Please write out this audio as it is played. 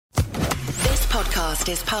podcast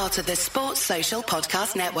is part of the Sports Social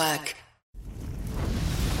Podcast Network.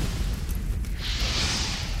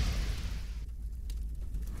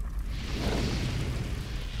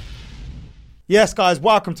 Yes, guys,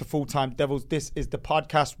 welcome to Full Time Devils. This is the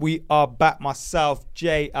podcast. We are back. Myself,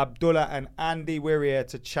 Jay, Abdullah, and Andy. We're here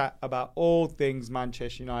to chat about all things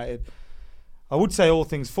Manchester United. I would say all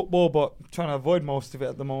things football, but I'm trying to avoid most of it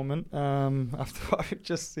at the moment after what I've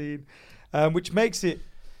just seen, which makes it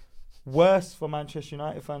worse for Manchester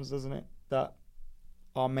United fans, doesn't it? That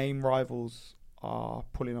our main rivals are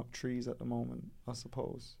pulling up trees at the moment, I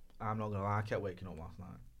suppose. I'm not going to lie, I kept waking up last night.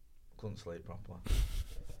 Couldn't sleep properly.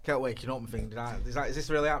 Kept waking up and thinking, is this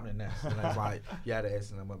really happening this? And then it's like, yeah, it is.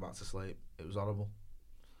 And then went back to sleep. It was horrible.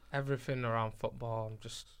 Everything around football, I'm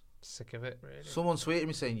just sick of it, really. Someone tweeted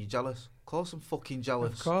me saying, you're jealous. Of course I'm fucking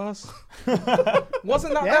jealous. Of course.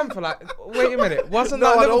 Wasn't that them for like, wait a minute, wasn't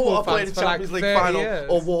No, that I don't Liverpool want to play fans the for like Champions 30 League final years?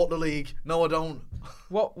 or walk the league. No, I don't.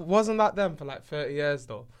 What, wasn't that them for like 30 years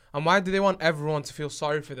though? And why do they want everyone to feel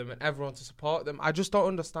sorry for them and everyone to support them? I just don't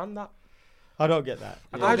understand that. I don't get that.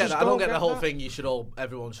 I I don't just get don't the get whole that. thing.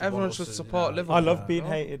 Everyone should support Liverpool. I love being no.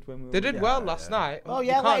 hated when we They did well last night. Oh You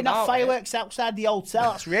yeah, can't letting off doubt it. fireworks outside the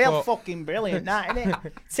hotel. That's real But- fucking brilliant, that, isn't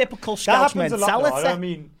it? Typical That Scouse happens a lot, though. mentality. I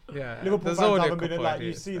mean, Yeah. Liverpool There's fans already a haven't been couple like, you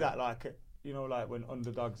ideas see there. that like, you know, like when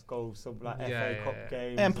underdogs go some like Yeah, FA Cup yeah.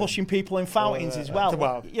 games. And pushing people in fountains as well.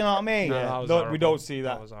 well, You know what I mean? No, Yeah. that was No, we horrible. don't see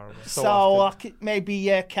that. was horrible. so So often.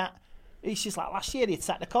 maybe Cat. It's just like last year he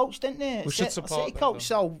attacked the coach, didn't he? We should support City them, coach.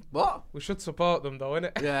 So What? We should support them though,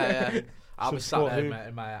 innit? Yeah. I'll be Should sat support there who? mate,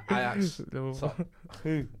 in my Ajax. Liverpool. Who?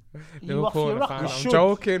 you off Liverpool your in the rocker? final. You I'm should.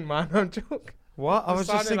 joking, man. I'm joking. What? I was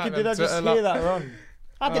just sounding thinking, like did I them just to- hear that wrong?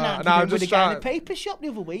 I didn't no, argue I'm with the just guy in the trying- paper shop the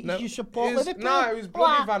other week. No, You support it was- Liverpool. No, it was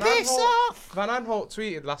bloody Like, Van piss Aanholt. off. Van Aanholt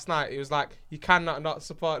tweeted last night. He was like, "You cannot not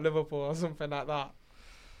support Liverpool" or something like that.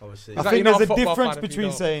 Obviously. I Is that think you're not there's a a football difference fan if you between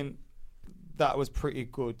don't? saying that was pretty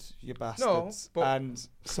good, you bastards, but- and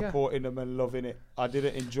supporting them and loving it. I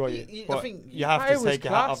didn't enjoy it, I but think you have It to was take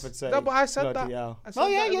your hat class. off and say, No, but I said bloody that. hell. I said Oh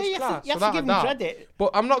yeah, that it yeah. was You class, have to so that give him and that. credit.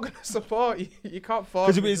 But I'm not going to support you. You can't force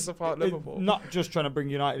Because me it to was support Liverpool. not just trying to bring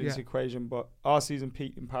United into Yeah. the equation, but our season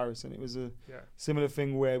peaked in Paris, and it was a Yeah. similar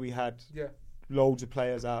thing where we had Yeah. loads of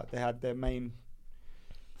players out. They had their main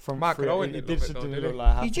front Mark three. Owen It did did love it though, something didn't look he? like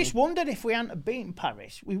You happening. just wondered if we hadn't beaten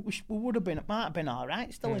Paris, we would have been, might have been all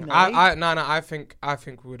right still in the league. I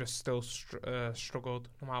think we would have still struggled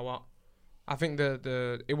no matter what. I think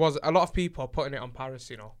it was a lot of people are putting it on Paris,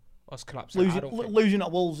 you know, us collapsing. Losing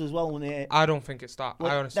at Wolves as well. I don't think it's that.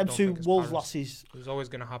 I honestly them don't two think it's Wolves Paris. losses. It was always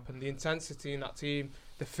going to happen. The intensity in that team,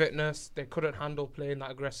 the fitness, they couldn't handle playing that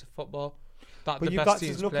aggressive football. That But the you've best got to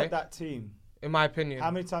teams look play. at that team. In my opinion, How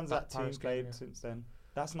many times that team Paris game, played yeah. since then?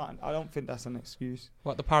 That's not. I don't think that's an excuse.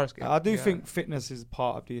 What, the Paris game? I do Yeah. think fitness is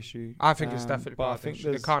part of the issue. I think it's definitely but part I of the think issue.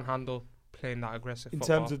 They there's- can't handle playing that aggressive in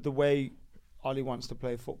football. terms of the way Ollie wants to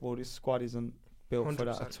play football, this squad isn't built for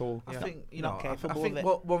that 100%. at all. I Yeah. think Not capable of I think it.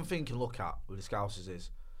 what one thing you can look at with the Scousers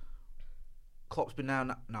is Klopp's been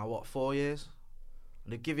now what 4 years,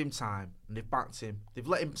 and they give him time and they've backed him. They've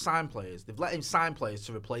let him sign players. They've let him sign players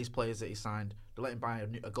to replace players that he signed. They let him buy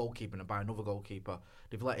a goalkeeper and buy another goalkeeper.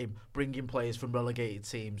 They've let him bring in players from relegated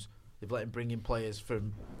teams. They've let him bring in players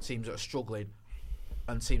from teams that are struggling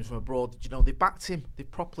and teams from abroad. You know, they backed him. They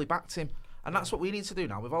properly backed him. And that's what we need to do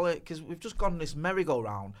now. Because we've just gone this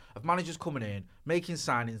merry-go-round of managers coming in, making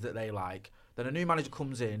signings that they like. Then a new manager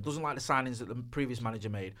comes in, doesn't like the signings that the previous manager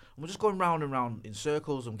made. And we're just going round and round in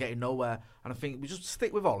circles and getting nowhere. And I think we just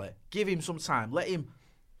stick with Ollie, give him some time, let him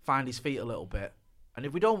find his feet a little bit. And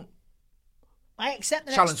if we don't I accept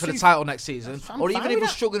the challenge next for the two- title next season, I'm or fine even if with we're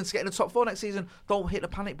that. struggling to get in the top four next season, don't hit the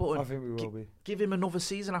panic button. I think we will be. Give him another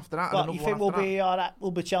season after that. What, and you another think one we'll after be that. all right?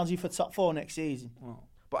 We'll be challenging for top four next season.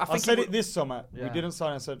 But I think said it it this summer. We Yeah. didn't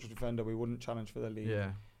sign a central defender. We wouldn't challenge for the league.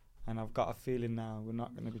 Yeah. And I've got a feeling now we're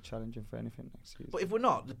not going to be challenging for anything next season. But if we're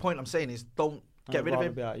not, the point I'm saying is don't get I'd rid of rather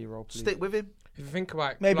him. be out of Europa League. Stick with him. if you think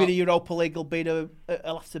about Maybe Klopp, the Europa League will be it'll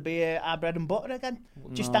have to be our bread and butter again.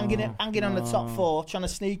 Just hanging on the top four, trying to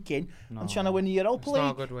sneak in and trying to win the Europa it's not a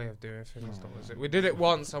League. good way of doing things, though, is it? We did it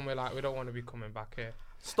once, and we're like, we don't want to be coming back here.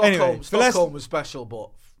 Anyway, Stockholm was special,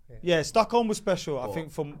 but Yeah, Stockholm was special. I But-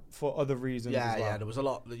 think for other reasons as well. there was a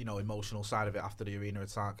lot, emotional side of it after the arena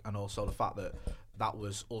attack, and also the fact that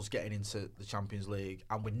was us getting into the Champions League,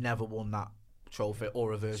 and we never won that trophy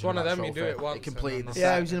or a version It's one of of that them, you trophy. do it once It completed and the then Yeah,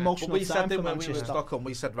 set. it was an But emotional we time said for that when we were in Manchester. Stockholm,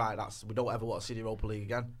 we said we don't ever want to see the Europa League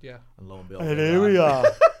again, Yeah. and lo and behold, And here we are.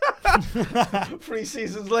 3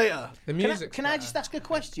 seasons later. The Can music. I just ask a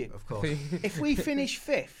question? Of course, If we finish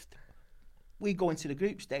fifth, we go into the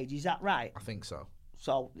group stage. Is that right? I think so.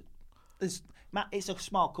 So there's Matt, it's a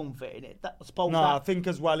small comfort in it. I suppose No, I that. think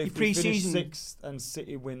as well, if your we finish pre-season- sixth and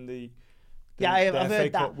City win the I've FA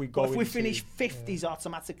heard Cup, that. we go But if we into- finish fifth, he's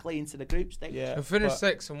automatically into the group stage. Yeah, If we finish but-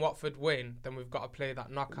 6th and Watford win, then we've got to play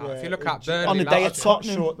that knockout. yeah, If you look it at j- Burnley, On the day of last-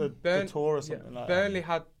 Tottenham. short the Burn- tour or something like Burnley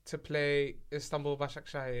had to play Istanbul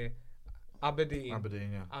Başakşehir, Aberdeen,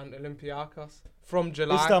 Aberdeen, yeah. and Olympiacos from that.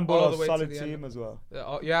 July Istanbul all are the a way solid to the team end. as well.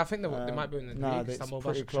 Yeah, I think they might be in the Nah, league. it's Istanbul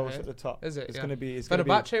pretty close Başakşehir. at the top. Is it? It's Yeah. going to be. It's going to be.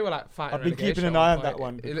 Fenerbahce were like fighting. I've been keeping an relegation eye at on that point.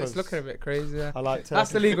 one It's because looking a bit crazy. Yeah. I like That's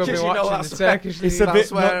the Turkish league we've been Because you know watching. that's- The Turkish it's league. a bit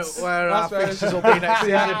That's where, nuts. where That's our where fixtures will be next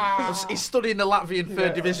Yeah. season. He's studying the Latvian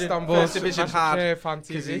third division, Istanbul first division hard. Başakşehir Because,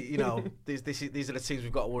 fantasy. you know, these are the teams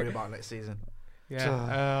we've got to worry about next season. Yeah.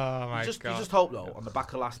 Oh my You god. just hope, though, on the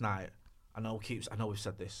back of last night, I know we've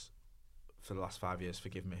said this for the last 5 years,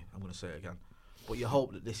 forgive me, I'm going to say it again, but you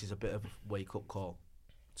hope that this is a bit of a wake-up call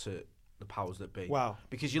to the powers that be. Wow.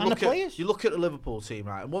 Because you And look the players. at the Liverpool team,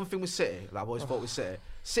 right, and one thing with City that I've always thought with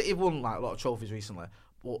City have won like a lot of trophies recently,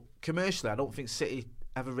 but commercially I don't think City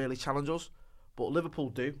ever really challenge us, but Liverpool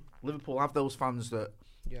do. Liverpool have those fans that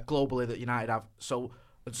globally that United have, so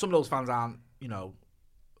and some of those fans aren't, you know,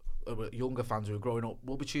 younger fans who are growing up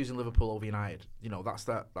will be choosing Liverpool over United. You know, that's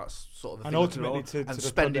sort of the And thing that's ultimately wrong. to and the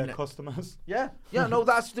spending their customers. yeah, no,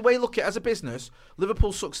 that's the way you look at it as a business.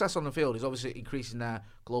 Liverpool's success on the field is obviously increasing their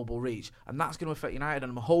global reach, and that's going to affect United.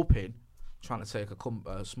 And I'm hoping, trying to take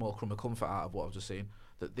a small crumb of comfort out of what I've just seen,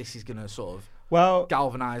 that this is going to sort of Well,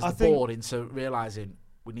 galvanise I the think- board into realising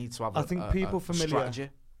we need to have I think people a familiar strategy.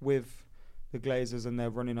 with the Glazers and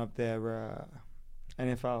their running of their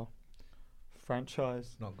NFL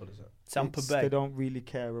franchise. Not good, is it? Tampa They Bay. don't really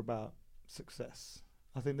care about success.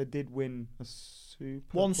 I think they did win a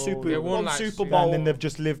Super One Bowl. Super, They won one like Super and Bowl. then they've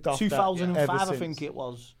just lived off that 2005, ever I since. think it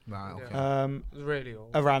was. Right, okay. Yeah. Um, It was really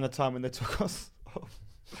old. around the time when they took us.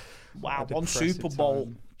 Wow, A one depressing Super Bowl.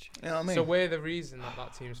 time. You know what I mean? So we're the reason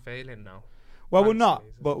that team's failing now. Well, we're Fantasy not,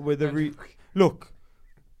 is- but with the look.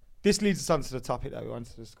 This leads us on to the topic that we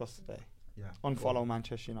wanted to discuss today: Yeah. unfollow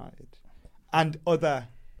Manchester United and other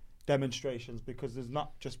demonstrations, because there's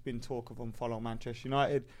not just been talk of unfollow Manchester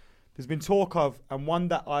United. There's been talk of, and one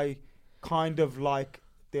that I kind of like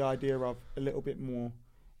the idea of a little bit more,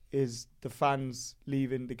 is the fans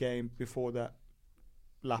leaving the game before that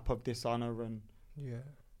lap of dishonour and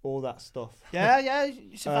all that stuff. yeah,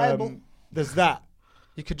 it's available. There's that.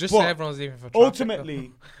 You could just But say everyone's leaving for traffic.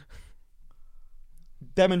 Ultimately,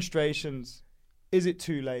 demonstrations, is it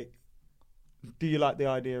too late? Do you like the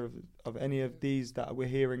idea of any of these that we're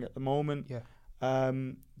hearing at the moment? Yeah.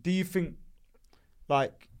 Do you think,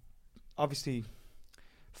 like, obviously,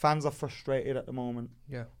 fans are frustrated at the moment.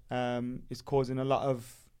 Yeah. It's causing a lot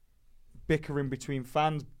of bickering between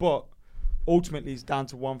fans, but ultimately it's down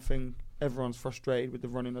to one thing. Everyone's frustrated with the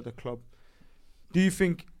running of the club. Do you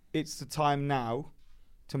think it's the time now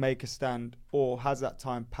to make a stand, or has that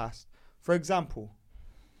time passed? For example,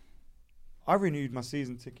 I renewed my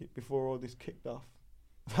season ticket before all this kicked off.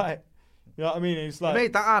 Like, you know what I mean? It's like They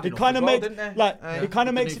made that hard it enough kind as of well, makes didn't they? like Yeah. it kind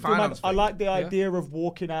of The makes new it feel mad. finance I thing. like the idea of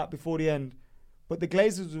walking out before the end, but the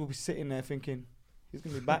Glazers will be sitting there thinking he's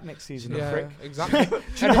going to be back next season. Yeah, prick. exactly. Do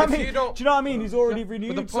you know what I if mean? you Do don't- you know what I mean? He's already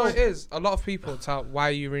renewed. But the so point is, a lot of people tell why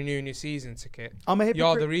are you renewing your season ticket. I'm a You're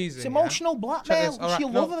hypocrite. the reason. It's yeah? emotional blackmail. Check this, She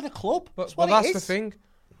alright, no. love the club. But what that's it the is. thing.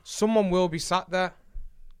 Someone will be sat there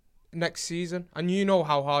next season, and you know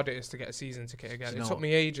how hard it is to get a season ticket again. Do you It know took what?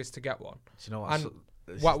 me ages to get one. Do you know what? And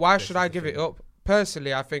This Why is should the I give it thing. up?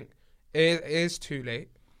 Personally, I think it is too late.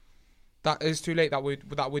 That is too late that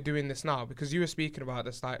we're doing this now, because you were speaking about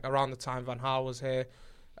this like around the time Van Gaal was here,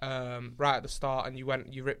 right at the start, and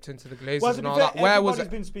you ripped into the Glazers Well, to and be all fair, that. Where was everybody's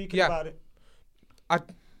it? been speaking Yeah. about it.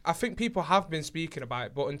 I think people have been speaking about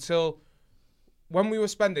it, but until when we were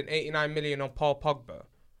spending 89 million on Paul Pogba,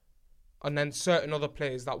 and then certain other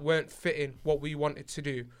players that weren't fitting what we wanted to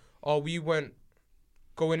do, or we weren't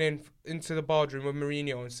going into the boardroom with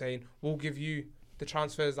Mourinho and saying we'll give you the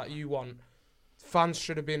transfers that you want, fans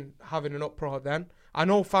should have been having an uproar then. I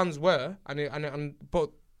know fans were, but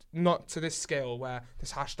not to this scale where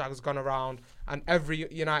this hashtag's gone around and every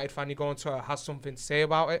United fan you go on Twitter has something to say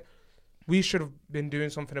about it. We should have been doing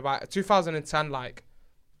something about it. 2010, like,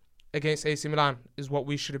 against AC Milan, is what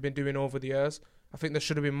we should have been doing over the years. I think there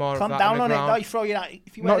should have been more Clamp of that down on the on it. ground. Don't throw you out.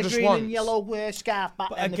 If you Not wear a just green once. and yellow scarf back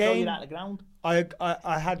But then, they throw you again- out the ground.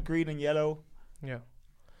 I had green and yellow, Yeah.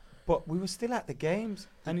 but we were still at the games,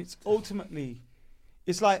 and it's ultimately,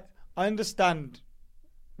 it's like, I understand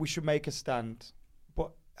we should make a stand,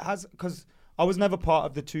 but because I was never part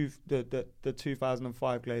of the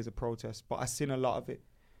 2005 Glazer protest, but I seen a lot of it,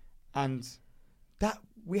 and that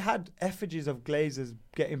we had effigies of Glazers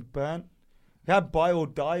getting burnt, We had buy or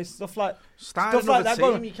die, stuff like Start stuff like another that.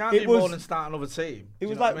 team. going. You can't It do more was- than start another team. It Do was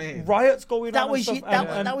you know like what I mean? riots going That on. was and y- stuff,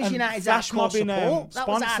 that was and United's flash hardcore mobbing support. That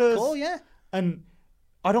was sponsors. hardcore, yeah. And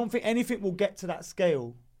I don't think anything will get to that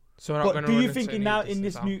scale. So we're not But gonna do run you into think any now of in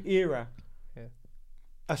this now? new era, Yeah.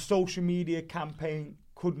 a social media campaign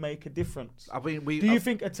could make a difference? I mean, Do you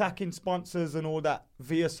think attacking sponsors and all that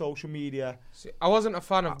via social media? See, I wasn't a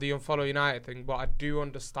fan of the Unfollow United thing, but I do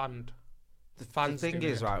understand the fans thing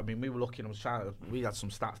doing is, it. right? I mean, we were looking. We had some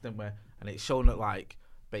stats, didn't we? And it's shown that like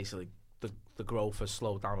basically the growth has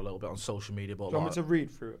slowed down a little bit on social media. But Do you want me to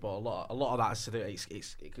read through it? But a lot of that is to do.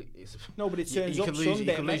 It's No, but it you, turns you up can lose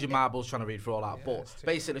Sunday, you can mate. lose your marbles trying to read through all that. Yeah, But it's too-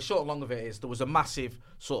 basically, the short and long of it is there was a massive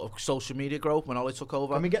sort of social media growth when Ollie took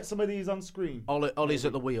over. Can we get some of these on screen? Ollie's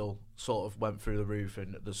at the wheel sort of went through the roof,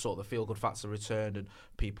 and the sort of the feel good factor returned, and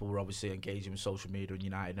people were obviously engaging with social media and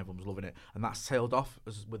United, and everyone was loving it, and that's tailed off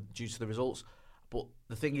due to the results. But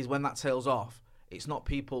the thing is, when that tails off, it's not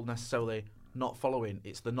people necessarily not following;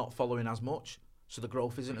 it's the not following as much, so the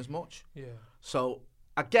growth isn't as much. Yeah. So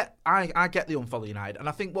I get the Unfollow United, and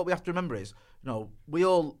I think what we have to remember is, we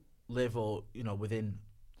all live within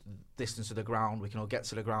distance of the ground. We can all get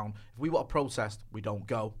to the ground. If we want to protest, we don't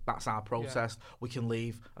go. That's our protest. We can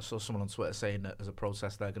leave. I saw someone on Twitter saying that as a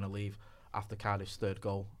protest they're going to leave after Cardiff's third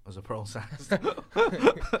goal as a protest,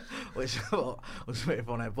 which was a bit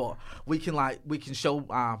funny. But we can show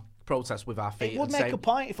our protest with our feet. It would and make say, a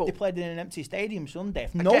point if they played in an empty stadium Sunday.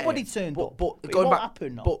 If I get nobody it, turned up, but it going won't back,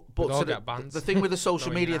 happen. No. But We'd all to get bans. the thing with the social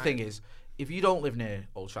No, media United. thing is, if you don't live near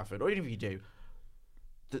Old Trafford, or even if you do,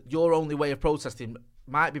 your only way of protesting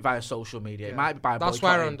might be via social media. It Yeah. might be by That's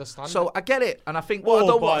where I boycotting. understand So it. I get it, and I think what I Or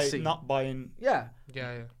don't want by to see. not buying Yeah,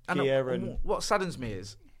 Yeah. and gear and what saddens me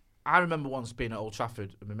is, I remember once being at Old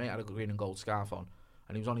Trafford, and my mate had a green and gold scarf on,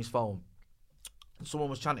 and he was on his phone, and someone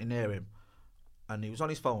was chanting near him, and he was on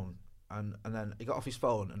his phone, and then he got off his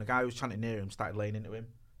phone, and the guy who was chanting near him started laying into him,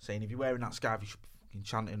 saying, "If you're wearing that scarf, you should be fucking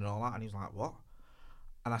chanting and all that." And he was like, "What?"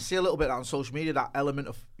 And I see a little bit of that on social media, that element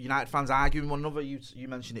of United fans arguing with one another. You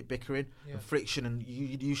mentioned it, bickering Yeah. and friction, and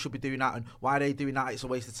you should be doing that, and why are they doing that? It's a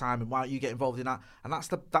waste of time, and why don't you get involved in that? And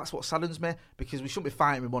that's what saddens me, because we shouldn't be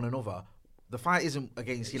fighting with one another. The fight isn't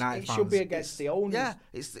against United it fans. should be against the owners. Yeah,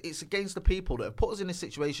 it's against the people that have put us in this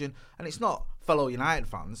situation, and it's not fellow United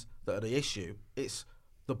fans that are the issue. It's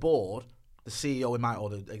the board, the CEO or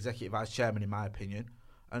the executive vice chairman, in my opinion,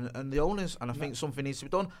 and the owners. And I think something needs to be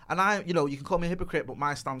done. And you can call me a hypocrite, but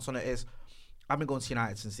my stance on it is, I've been going to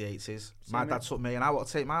United since the 80s. My dad took me, and I want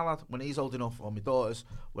to take my lad when he's old enough, or my daughters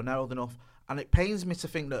when they're old enough. And it pains me to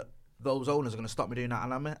think that those owners are going to stop me doing that.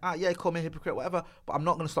 And I'm yeah, call me a hypocrite, whatever, but I'm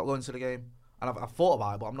not going to stop going to the game. And I've thought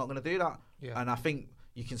about it, but I'm not going to do that. Yeah. And I think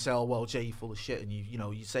you can say, "Oh well, Jay, you're full of shit," and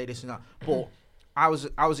you say this and that. But I was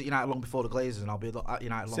at United long before the Glazers, and I'll be at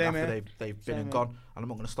United long Same after here. they've been Same and here. gone. And I'm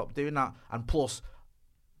not going to stop doing that. And plus,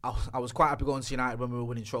 I was quite happy going to United when we were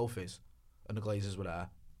winning trophies, and the Glazers were there.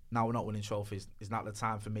 Now we're not winning trophies. It's not the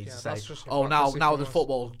time for me Yeah, to say, that's just "Oh, now hypocrisy the from us."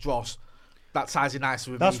 football dross." That ties in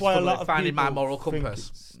nicely with That's me why a lot of finding people my moral think compass.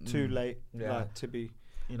 it's too late Yeah. to be.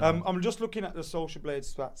 You know. I'm just looking at the Social Blade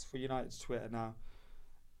stats for United's Twitter now.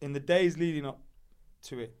 In the days leading up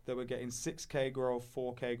to it, they were getting 6k growth,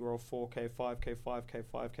 4k growth, 4k, 5k, 5k,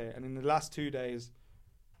 5k, and in the last 2 days,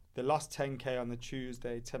 they lost 10k on the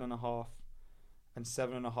Tuesday, 10.5, and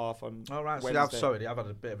 7.5 on All right, so Wednesday. they have had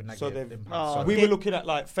a bit of a So negative they've- impact. Oh, so- We they- were looking at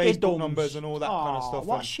like They Facebook dumbs. numbers and all that kind of Aw, stuff.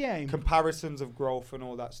 what a and shame. Comparisons of growth and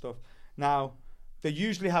all that stuff. Now, they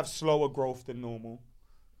usually have slower growth than normal,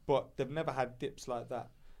 but they've never had dips like that.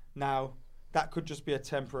 Now, that could just be a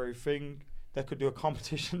temporary thing. They could do a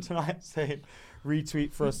competition tonight saying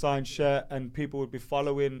retweet for a signed shirt, and people would be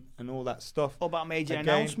following and all that stuff. What about a major Again,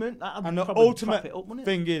 announcement? That'd And the probably ultimate prop it up, wouldn't it?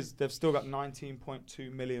 thing is, they've still got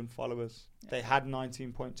 19.2 million followers. They had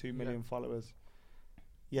 19.2 million followers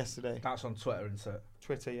yesterday. That's on Twitter, isn't it?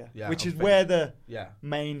 Twitter, yeah. Yeah, Which on is where the Yeah.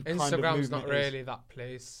 main kind of Instagram's movement not is. really that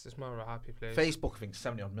place. It's more of a happy place. Facebook, I think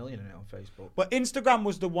 70 odd million in it on Facebook. But Instagram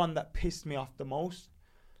was the one that pissed me off the most.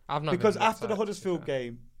 I've not Because even looked after at the it, to be Huddersfield fair.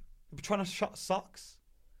 game, they were trying to shot socks.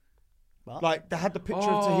 What? Like, they had the picture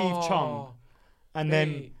of Tahith Chong, and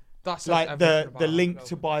then Mate, that says like everything the about the that link club.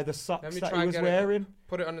 to buy the Let socks me that try he and was get wearing.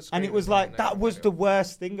 Put it on the screen. And it was and like, then that I'll was get the it.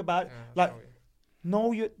 worst thing about it. Yeah, I'll Like,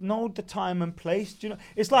 show you. know the time and place. Do you know?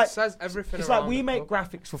 It's like, It says everything it's like around we the make club.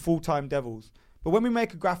 graphics for Full-Time Devils. But when we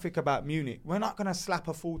make a graphic about Munich, we're not going to slap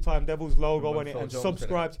a Full-Time Devils logo When on it Phil and Jones did it.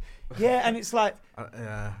 subscribe. Yeah, and it's like,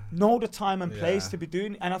 Yeah. know the time and place Yeah. to be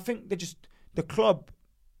doing it. And I think the club,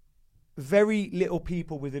 very little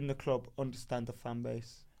people within the club understand the fan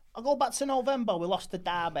base. I'll go back to November. We lost the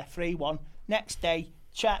derby 3-1. Next day,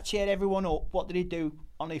 cheer everyone up. What did he do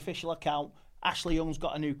on the official account? Ashley Young's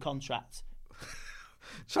got a new contract.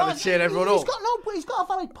 Trying to cheer everyone up. He's got a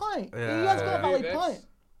valid point. Yeah. He has got a valid This. point.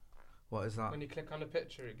 What is that? When you click on the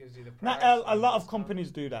picture, it gives you the Nah, price. a lot of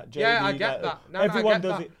companies do that. Yeah, I JD, get that. No, everyone I get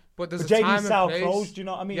does that. it. But there's a JD time and sell place. clothes. Do you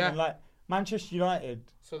know what I mean? Yeah. And like Manchester United.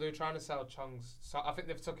 So they were trying to sell Chong's. So I think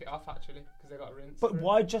they've took it off actually because they got rinsed. But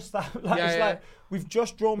why just that? Like, Yeah, it's yeah. like we've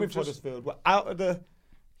just drawn with We've just- Huddersfield. We're out of the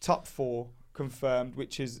top 4 confirmed,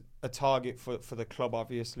 which is a target for the club,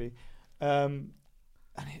 obviously.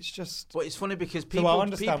 And it's just. But it's funny because I people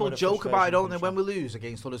understand where the joke about it, frustration don't they? comes When we from. lose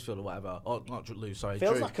against Huddersfield or whatever, or not lose, sorry,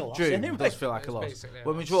 Feels drew. like a loss, Drew, anyway. it does feel like It's a loss. basically a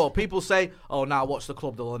When we loss. draw, people say, "Oh, now watch the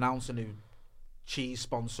club. They'll announce a new cheese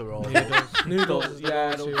sponsor or Noodles.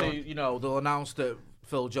 yeah, they'll announce that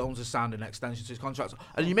Phil Jones has signed an extension to his contract,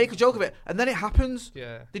 and you make a joke of it, and then it happens.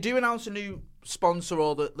 Yeah. They do announce a new sponsor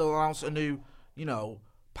or they'll announce a new,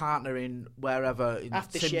 partner in wherever in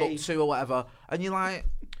Aftershave. Timbuktu or whatever, and you're like,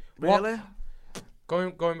 What- really?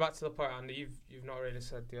 Going back to the point, Andy, you've not really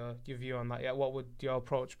said your view on that yet. What would your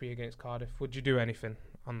approach be against Cardiff? Would you do anything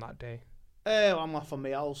on that day? I'm off on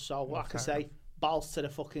my old, so what I can fair say, balls to the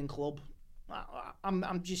fucking club.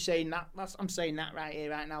 I'm just saying that. I'm saying that right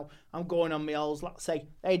here, right now. I'm going on my old. Like I say,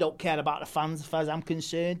 they don't care about the fans as far as I'm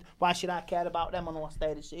concerned. Why should I care about them on the last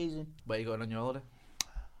day of the season? Where are you going on your holiday?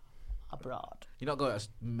 Abroad. You're not going to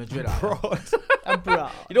Madrid, are you?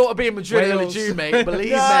 Abroad. You don't want to be in Madrid early Wales. June, mate.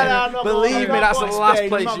 Believe I'm not Believe going- me, I'm that's the not last Spain,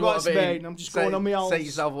 place I'm you not want to going be. Spain, I'm just going on my own. Take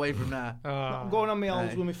yourself away from there. I'm going on my own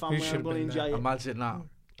Hey. with my family. You should I'm going to have been enjoy it. Imagine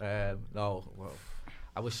that. No, well,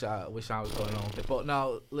 I wish I was going on with it. But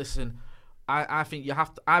no, listen, I think you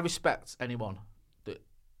have to. I respect anyone that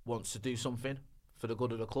wants to do something for the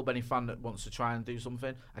good of the club. Any fan that wants to try and do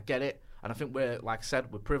something, I get it. And I think we're, like I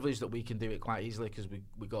said, we're privileged that we can do it quite easily because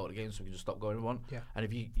we go to the games, so we can just stop going and run. Yeah. And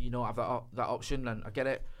if you don't have that option, then I get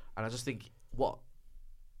it. And I just think what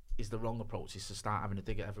is the wrong approach is to start having a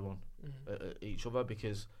dig at everyone, at each other,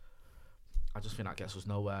 because I just think that gets us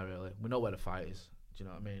nowhere, really. We know where the fight is. Do you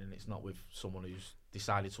know what I mean? And it's not with someone who's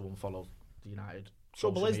decided to unfollow the United.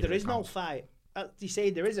 Trouble social is, there media is no accounts. fight. You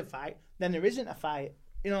say there is a fight, then there isn't a fight.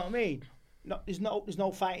 You know what I mean? No, there's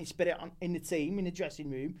no fighting spirit in the team, in the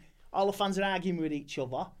dressing room. All the fans are arguing with each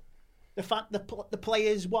other. The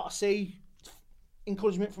players want to see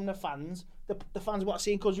encouragement from the fans. The fans want to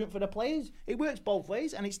see encouragement for the players. It works both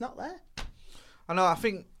ways, and it's not there. I know. I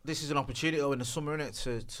think this is an opportunity though in the summer,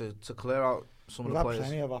 innit, to clear out some We've of had the players.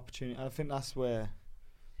 plenty of opportunity. I think that's where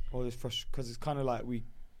all this frustration, because it's kind of like we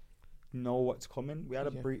know what's coming. We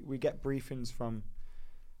had we get briefings from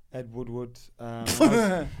Ed Woodward.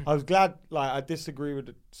 I was glad. Like, I disagree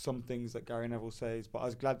with some things that Gary Neville says, but I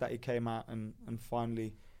was glad that he came out and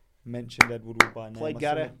finally mentioned Ed Woodward by name. Played I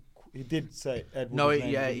Gary. think he did say Ed Woodward's No,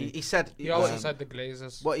 name. yeah, didn't he said. He also said the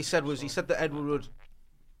Glazers. What he said was he said that Ed Woodward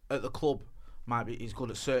at the club he's good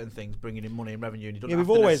at certain things, bringing in money and revenue, and he doesn't Yeah, have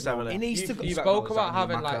we've to always necessarily. He needs to go. He You've spoke acknowledged about that,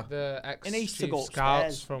 having Maka. like the He needs to ex-chief go scouts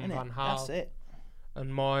upstairs, from innit? Van Gaal That's it.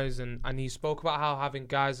 and Moyes, and he spoke about how having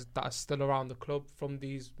guys that are still around the club from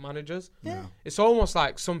these managers. Yeah. It's almost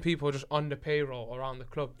like some people are just on the payroll around the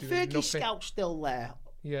club doing Fergie nothing. Scout's still there.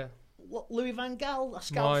 Yeah. Louis Van Gaal, a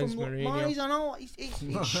scout Moyes, from Mourinho. Moyes, I know.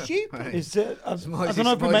 It's stupid. Is it, I don't know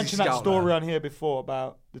if we Moyes' mentioned that scout story there. on here before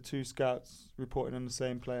about the two scouts reporting on the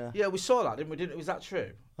same player. Yeah, we saw that, didn't we? Was that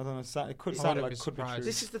true? I don't know. It could I sound wouldn't like be it could be surprised. true.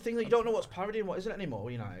 This is the thing that you don't know what's parody and what isn't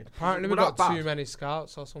anymore. United. Apparently we We're not got bad. too many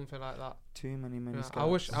scouts or something like that. Too many Yeah, scouts. I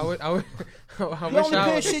wish I The wish only I was a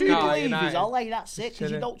person you scout at believe is United. I'll lay that sick because you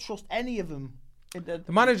Shouldn't. don't trust any of them. The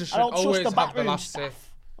manager should I don't trust always the have the backroom last say. staff.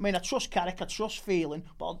 I mean, I trust Carrick, I trust Phelan,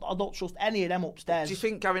 but I don't trust any of them upstairs. Do you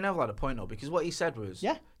think Gary Neville had a point though? Because what he said was,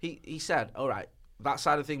 Yeah. he said, all right, that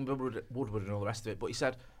side of thing, Woodward and all the rest of it, but he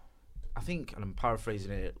said, I think, and I'm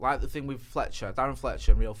paraphrasing it, like the thing with Darren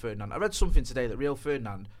Fletcher and Rio Ferdinand. I read something today that Rio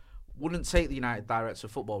Ferdinand wouldn't take the United director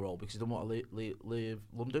of football role because he doesn't want to leave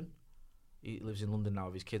London. He lives in London now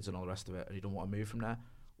with his kids and all the rest of it, and he don't want to move from there.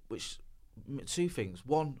 Which, two things.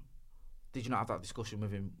 One, did you not have that discussion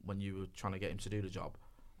with him when you were trying to get him to do the job?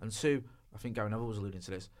 And two, I think Gary Neville was alluding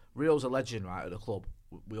to this. Rio's a legend, right, at the club.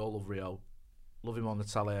 We all love Rio. Love him on the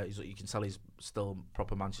telly. You can tell he's still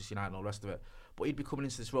proper Manchester United and all the rest of it. But he'd be coming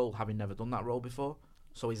into this role having never done that role before.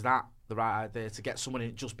 So is that the right idea to get someone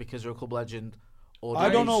in just because they're a club legend? Or I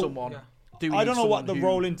don't know. Someone, Yeah. do we I need don't know what the someone who-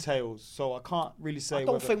 role entails, so I can't really say. I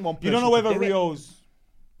don't whether, think one you don't know person whether could do it. Rio's.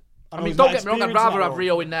 I know mean, he's don't not get me wrong, I'd experienced in rather that have role.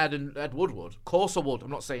 Rio in there than Ed Woodward. Of course I would. I'm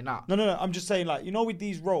not saying that. No. I'm just saying, like, you know, with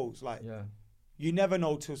these roles, like, Yeah. you never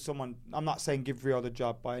know till someone. I'm not saying give Rio the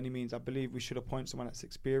job by any means. I believe we should appoint someone that's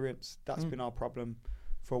experienced. That's been our problem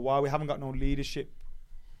for a while. We haven't got no leadership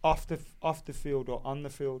off the field or on the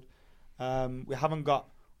field. We haven't got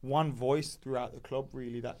one voice throughout the club,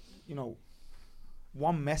 really, that,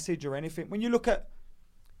 one message or anything. When you look at,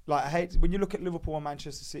 when you look at Liverpool and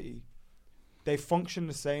Manchester City, they function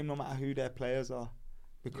the same no matter who their players are,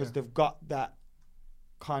 because they've got that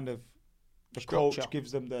kind of, the Structure. coach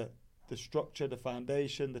gives them the structure, the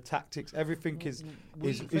foundation, the tactics, everything is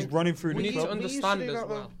running through we the need to club. understand as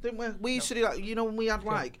well. Didn't we? We used to do that, when we had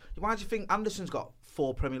why do you think Anderson's got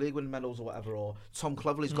 4 Premier League winning medals or whatever, or Tom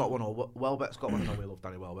Cleverley's got one, or Welbeck's got one? I know we love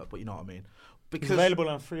Danny Welbeck, but you know what I mean. He's available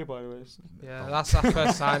on free, by the way. Yeah, that's our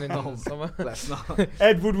first signing in the summer. Let's not.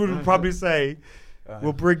 Ed Woodward would probably say,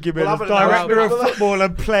 we'll bring him in We'll as have an director of announcement. football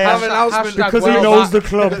and player Have an announcement because he well knows back. the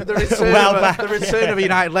club The return, well of, back. the return of a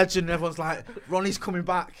United legend. Everyone's like, Ronnie's coming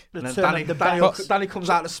back. And then Return of the best. Danny comes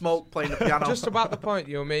out of the smoke playing the piano. Just about the point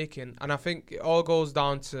you're making, and I think it all goes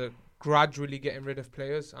down to gradually getting rid of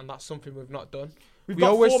players, and that's something we've not done. We've We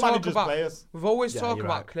got always 4 talk managers about- players. We've always Yeah, talked you're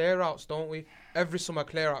about right. clear outs, don't we? Every summer,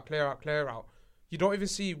 clear out, clear out, clear out. You don't even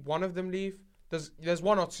see one of them leave. There's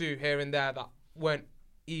 1 or 2 here and there that weren't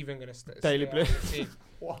even going to stay. Daily stay on the Bliss. team.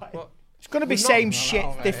 Why? But It's going to be We've not- same No, shit,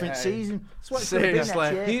 mate, different hey. season. That's what it's going to be next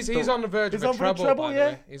Seriously. year. he's on the verge He's of on a for a treble, treble, by the yeah.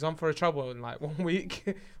 way. He's on for a treble in like 1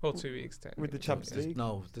 week or 2 weeks. With the Champions League.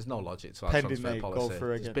 There's no logic to our Pending transfer they go policy.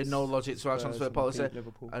 through There's been no logic to our Spurs transfer and policy. beat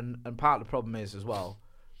Liverpool. And part of the problem is as well,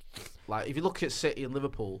 like if you look at City and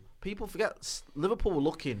Liverpool, people forget Liverpool were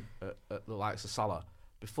looking at the likes of Salah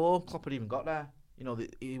before Klopp had even got there.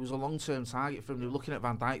 He was a long-term target for them. They were looking at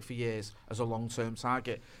Van Dijk for years as a long-term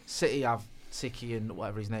target. City have Tiki and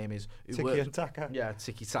whatever his name is. Tiki and Taka. Yeah,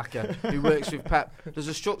 Tiki Taka, who works with Pep. There's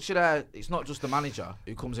a structure there. It's not just the manager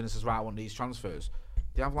who comes in and says, right, I want these transfers.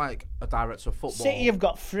 They have like a director of football. City have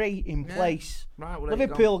got 3 in place. Right, well, there you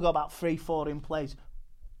go. Liverpool got about 3, 4 in place.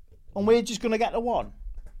 And we're just going to get the 1.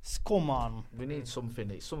 Come on. We need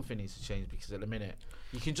something. Something needs to change, because at the minute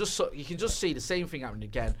you can just see the same thing happening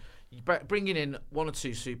again. You bringing in 1 or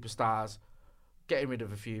 2 superstars, getting rid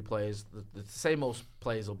of a few players. The same old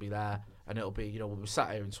players will be there, and it'll be we'll be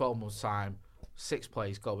sat here in 12 months' time, 6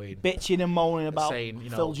 players going, Bitching and moaning about saying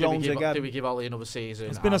Phil Jones again. do we give Ollie another season?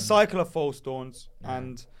 It's been a And- cycle of false dawns,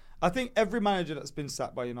 and I think every manager that's been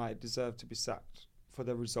sacked by United deserved to be sacked for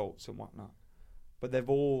the results and whatnot. But they've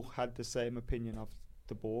all had the same opinion of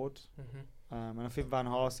the board, and I think Van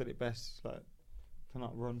Gaal said it best: like,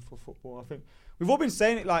 cannot run for football. I think we've all been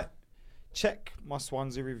saying it. Like, check my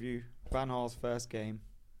Swansea review, Van Gaal's first game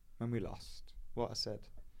when we lost. What I said,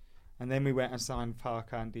 and then we went and signed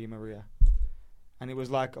Parker and Di Maria, and it was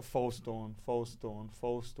like a false dawn, false dawn,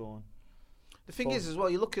 false dawn. The thing is, as well,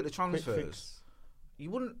 you look at the Quick transfers. fix.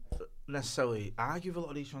 You wouldn't necessarily argue with a lot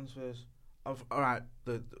of these transfers. All right,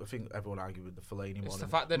 I think everyone argued with the Fellaini It's one. the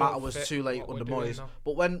and fact they Mata don't was fit too late what under we're doing Moyes. now.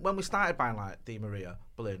 But when we started buying like Di Maria,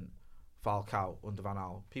 Blind, Falcao under Van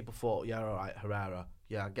Gaal, people thought, yeah, all right, Herrera,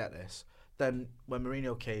 yeah, I get this. Then when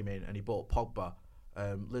Mourinho came in and he bought Pogba,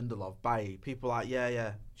 Lindelof, Bailly, people were like, yeah. Do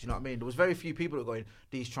you know what I mean? There was very few people that were going,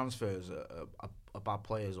 these transfers are bad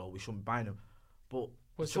players, or we shouldn't be buying them. But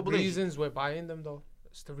What's the the trouble is, reasons we're buying them though?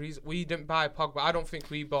 It's the reason we didn't buy Pogba. I don't think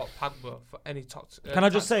we bought Pogba for any Can I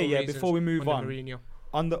just say, tactical yeah, before we reasons move under on, Mourinho.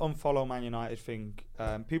 on the unfollow Man United thing,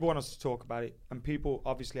 people want us to talk about it, and people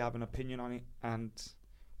obviously have an opinion on it. And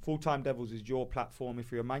Full Time Devils is your platform.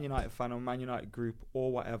 If you're a Man United fan or Man United group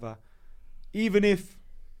or whatever, even if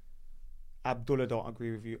Abdullah don't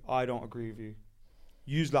agree with you, I don't agree with you,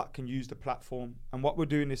 use that can use the platform. And what we're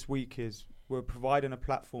doing this week is we're providing a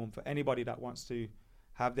platform for anybody that wants to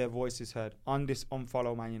have their voices heard on this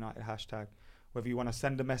unfollow Man United hashtag. Whether you want to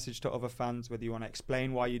send a message to other fans, whether you want to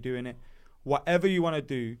explain why you're doing it, whatever you want to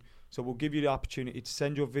do. So we'll give you the opportunity to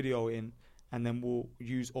send your video in, and then we'll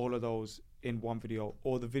use all of those in one video,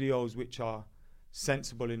 or the videos which are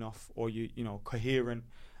sensible enough or coherent.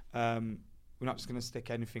 We're not just going to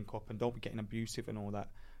stick anything up, and don't be getting abusive and all that.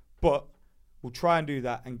 But we'll try and do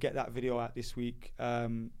that and get that video out this week.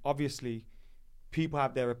 Obviously, people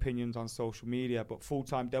have their opinions on social media, but Full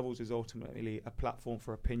Time Devils is ultimately a platform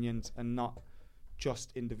for opinions and not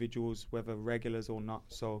just individuals, whether regulars or not.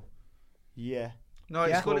 So, yeah. no,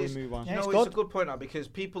 it's Yeah. good. Before we It's, move on. you Yeah, know, it's it's a good. good point now, because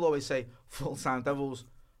people always say Full-Time Devils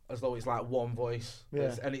as though it's like one voice.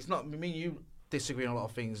 Yeah. And it's not. Me and you disagree on a lot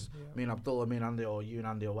of things. Me and Abdullah, me and Andy, or you and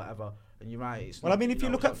Andy, or whatever. And you're right. It's Well, not, I mean, if you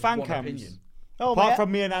know, look it's at not fan one cams, opinion. Oh, apart mate,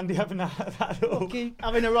 from me and Andy having that little... okay,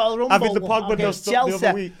 having a Royal Rumble having the Pogba against dust up the other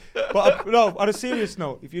Chelsea. week. But no, on a serious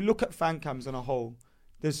note, if you look at fan cams on a whole,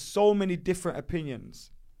 there's so many different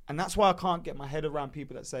opinions. And that's why I can't get my head around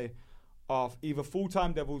people that say, either Full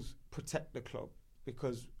Time Devils protect the club.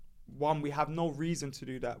 Because, one, we have no reason to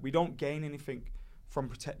do that. We don't gain anything from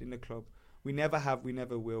protecting the club. We never have, we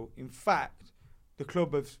never will. In fact, the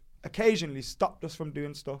club have occasionally stopped us from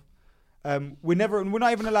doing stuff. We're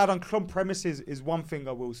not even allowed on club premises is one thing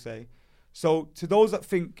I will say. So to those that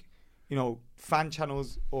think, fan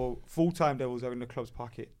channels or full-time Devils are in the club's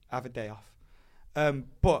pocket, have a day off.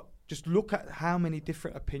 But just look at how many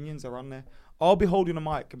different opinions are on there. I'll be holding a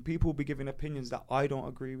mic and people will be giving opinions that I don't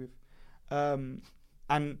agree with.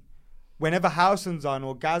 And whenever Howson's on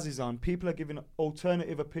or Gaz is on, people are giving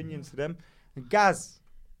alternative opinions to them. And Gaz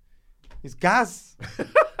is Gaz.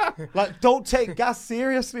 Like, don't take Gaz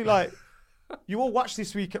seriously. Like, you all watch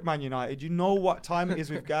this week at Man United. You know what time it is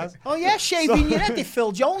with Gaz. Oh, yeah, shaving your head if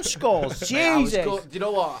Phil Jones scores. Jesus. Do you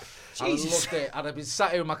know what? Jesus. I loved it. I'd have been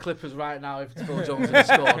sat here with my clippers right now if Phil Jones had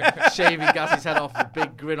scored, shaving Gaz's head off with a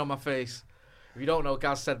big grin on my face. If you don't know,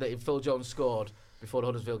 Gaz said that if Phil Jones scored before the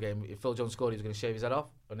Huddersfield game, if Phil Jones scored, he was going to shave his head off.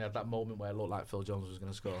 And he had that moment where it looked like Phil Jones was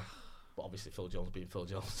going to score. But obviously, Phil Jones being Phil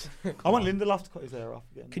Jones. I want Lindelof to cut his hair off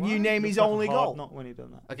again. Can you name his only goal? Not when he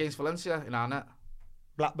done that. Against Valencia in our net.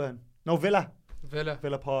 Blackburn. No, Villa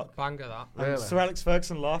Park. Banger that. And Really? Sir Alex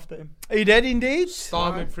Ferguson laughed at him He did indeed.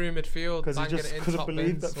 Storming through midfield, because he banging just it in couldn't top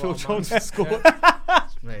believe bins. that Phil What a Jones man. had scored.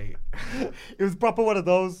 Mate. It was proper one of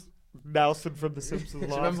those Nelson from The Simpsons. Do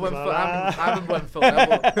you remember when I remember when Phil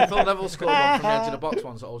Neville scored one from the edge of the box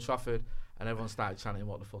once at Old Trafford, and everyone started chanting,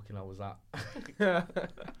 "What the fucking hell was that?"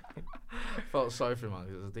 Felt sorry for him, man.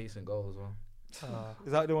 It was a decent goal as well.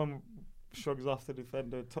 Is that the one shrugs off the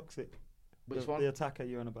defender, tucks it? Which the one? The attacker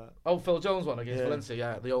you're on about. Oh, Phil Jones one against Yeah. Valencia.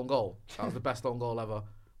 Yeah, the own goal. That was the best own goal ever.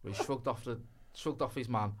 Where he shrugged off his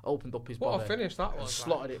man, opened up his What body, a finish that and was.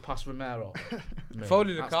 slotted it past Romero. Mate, If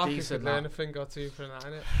only that's Lukaku decent, could learn that. a thing or two from that,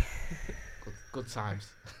 innit? Good times.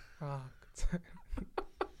 Ah, The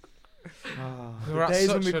We're at days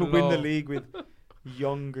when such we a could win the low. league with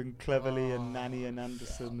Young and Cleverly and Nanny and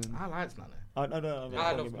Anderson. And I liked Nani. I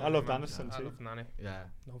love Nani, Anderson man. too. I love Nani. Yeah.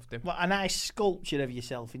 Loved him. What a nice sculpture of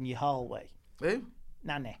yourself in your hallway. Who?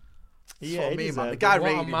 Nanny. Yeah, What I he mean, man. The deserved guy it. What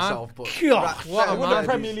a rated man. himself, but God, what a He won man. the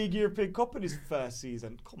Premier League European Cup in his first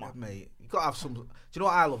season. Come on, mate. You gotta have some. Do you know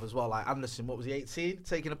what I love as well? Like Anderson, what was he, 18,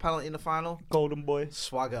 taking a penalty in the final? golden boy.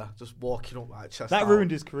 Swagger, just walking up like chest That out.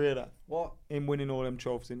 ruined his career. That What? him winning all them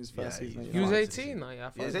trophies in his first Yeah, season. he's He was Right, 18, though, yeah. I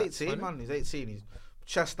thought Yeah, he's he was 18, 20. man. He's 18. He's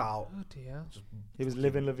chest out. Oh, dear. He was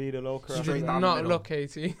living La Vida Loca. He Straight did down the not middle. look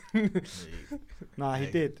 18. Nah, he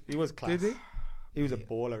Hey. did. He was class. Did he? He was a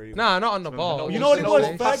baller. He was. Nah, not on the ball. You know what it was? No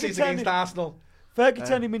Fergie passes turned against it- Arsenal. Fergie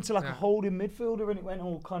turned him into like a Yeah. holding midfielder, and it went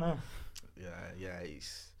all kind of. Yeah,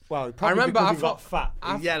 he's. Well, probably remember because I he got thought-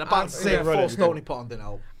 fat. Yeah, about to say yeah, four right. stone he put on didn't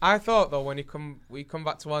help. I thought, though, when we come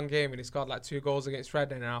back to one game and he scored like 2 goals against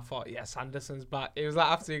Reading, and I thought, yes, Anderson's back. It was like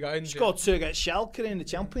after he got injured. Scored 2 against Schalke in the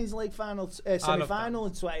Champions League final, semi-final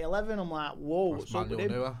in 2011. I'm like, whoa, what's up with Manuel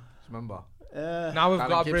him? Neuer, remember? Now we've Danny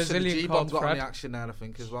got a Gibson, the Brazilian G-Bomb called got on Fred. the action there, I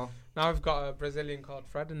think, as well. Now we've got a Brazilian called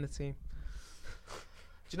Fred in the team.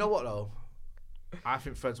 Do you know what though? I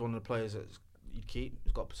think Fred's one of the players that you'd keep.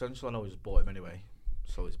 He's got potential. I know we just bought him anyway,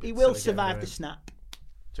 so it's. He will survive the snap.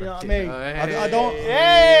 You know what I mean? I don't. He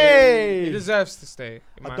Hey! deserves to stay.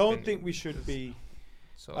 in I my don't opinion. think we should be.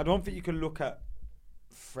 So, I don't think you can look at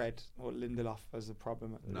Fred or Lindelof as a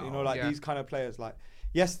problem. No. You know, like Yeah. these kind of players. Like,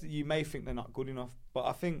 yes, you may think they're not good enough, but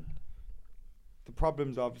I think the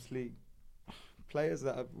problem's obviously players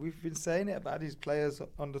that we've been saying it about these players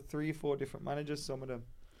under 3-4 different managers. Some of them,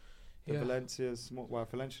 the Yeah. Valencia's. Well,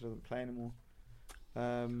 Valencia doesn't play anymore.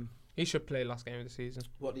 He should play last game of the season.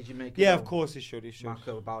 What did you make? Yeah, of course he should. He should.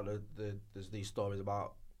 Marco, about there's these stories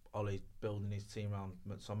about Ollie building his team around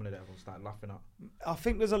McTominay that everyone started laughing at. I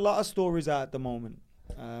think there's a lot of stories out at the moment.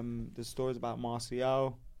 There's stories about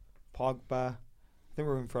Martial, Pogba. I think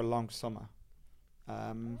we're in for a long summer.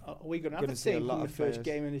 Are we going to have Gonna a see a team lot from the of first players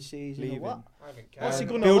game of the season leaving. or what? I haven't What's he cared.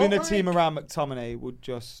 gonna Building a look team like? around McTominay would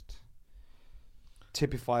just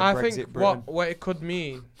typify I Brexit think Britain. what it could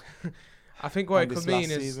mean, I think what it and could this mean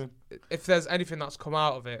last is season. if there's anything that's come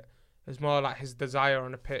out of it, is more like his desire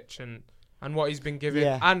on the pitch and what he's been given,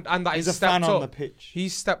 Yeah. and that He's he's a fan stepped on the up. pitch.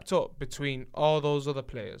 He's stepped up between all those other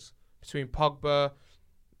players, between Pogba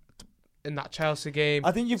in that Chelsea game.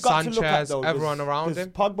 I think you've got Sanchez, to look at though. everyone around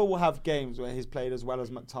him. Pogba will have games where he's played as well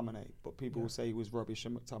as McTominay, but people will say he was rubbish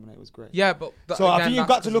and McTominay was great. Yeah, but So I again, think you've that's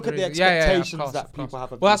got to just look at the reason. Yeah, of expectations course, that of course. people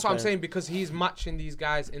have of Well, that's these what I'm players. saying, because he's matching these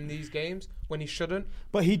guys in these games when he shouldn't.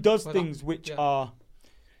 But he does Well, things which yeah. are.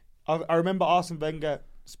 I remember Arsene Wenger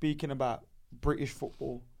speaking about British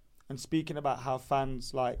football and speaking about how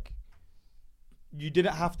fans like. You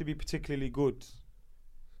didn't have to be particularly good,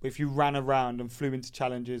 but if you ran around and flew into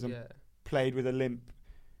challenges and Yeah. played with a limp,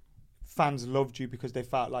 fans loved you because they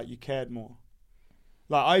felt like you cared more.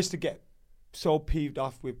 Like I used to get so peeved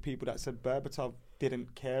off with people that said Berbatov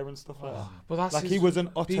didn't care and stuff like that. But that's Like his, he was an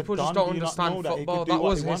utter people don. just don't Do you not understand know that he could football. do That what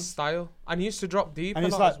was he his wants? style, and he used to drop deep. And a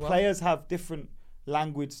it's lot like as well. players have different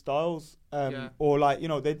language styles, Yeah. or like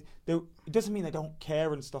they it doesn't mean they don't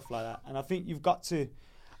care and stuff like that. And I think you've got to,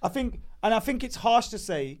 I think it's harsh to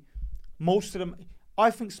say most of them.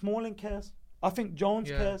 I think Smalling cares. I think Jones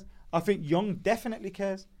Yeah. cares. I think Young definitely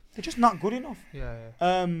cares. They're just not good enough. Yeah.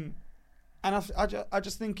 And I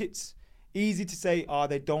just think it's easy to say,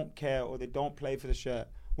 they don't care or they don't play for the shirt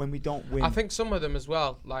when we don't win. I think some of them as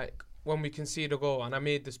well, like when we concede a goal, and I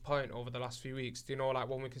made this point over the last few weeks, do you know, like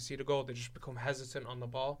when we concede a goal, they just become hesitant on the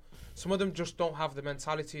ball. Some of them just don't have the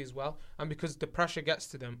mentality as well, and because the pressure gets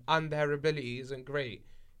to them and their ability isn't great,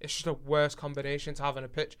 it's just a worse combination to have on a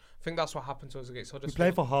pitch. I think that's what happened to us against Huddersfield. we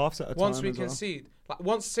play for halves at a time. Once we as well. concede, like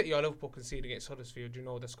once City or Liverpool concede against Huddersfield, you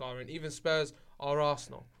know they're scoring. Even Spurs or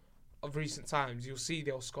Arsenal of recent times, you'll see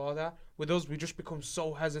they'll score there. With us, we just become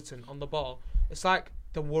so hesitant on the ball. It's like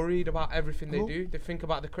they're worried about everything they do. They think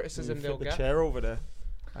about the criticism You they'll flip the get. chair over there.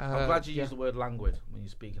 I'm glad you used the word languid when you're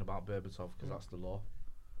speaking about Berbatov, because that's the law.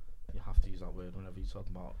 You have to use that word whenever you're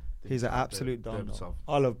talking about. He's an absolute don. Berbatov.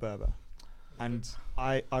 I love Berber, and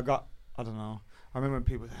I don't know. I remember when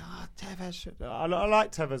people say, Tevez should. I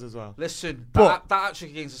like Tevez as well. Listen, But- that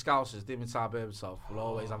actually against the Scousers, Dimitar Berbatov will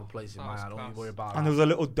always have a place in that my was heart. Don't you class. worry about And that. there was a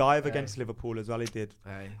little dive Hey. against Liverpool as well. He did.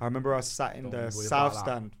 Hey. I remember I sat in Don't the worry south about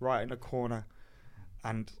that. stand, right in the corner,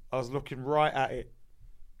 and I was looking right at it,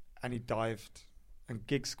 and he dived, and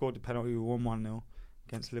Giggs scored the penalty. We won 1-0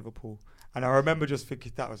 against Liverpool, and I remember just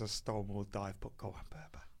thinking that was a Stonewall dive, but go on,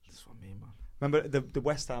 Berber. That's what I mean, man. Remember the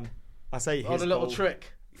West Ham? I say Oh, his the little goal.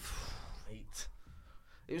 trick. Mate.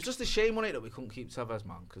 It was just a shame, wasn't it, that we couldn't keep Tevez,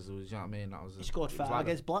 man, because there was, you know what I mean? That was He scored it was 5 like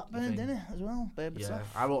against the Blackburn, thing. didn't he, as well? Berbatov. Yeah,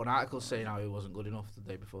 I wrote an article saying how he wasn't good enough the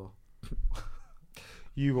day before.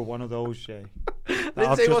 You were one of those, Jay. I that didn't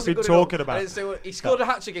I've say he just wasn't been good talking enough. I about. didn't say he scored a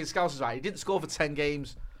hat-trick against Scousers, right? He didn't score for 10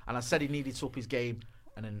 games, and I said he needed to up his game,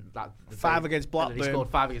 and then the 5 day- against and then Blackburn. he scored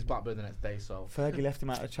 5 against Blackburn the next day, so... Fergie left him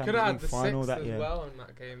out of the Could Champions have had League the final 6th that as year. well in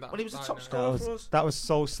that game. When he was the top nice. scorer for us. That was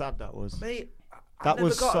so sad. That was. Mate, That I never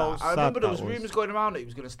was got so that. sad, I remember there that was was. rumours going around that he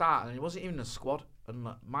was going to start, and he wasn't even in the squad, and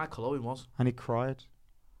Michael Owen was. And he cried.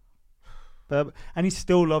 And he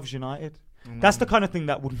still loves United. That's the kind of thing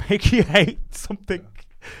that would make you hate something.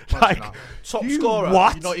 Imagine that. Top you scorer,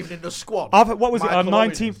 what? you're not even in the squad. What was it? Our Michael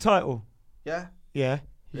Owen 19th is. title. Yeah. Yeah.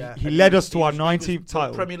 Yeah. He And led was- us to our was 19th the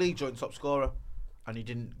title. Premier League joint top scorer, and he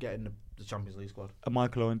didn't get in the Champions League squad.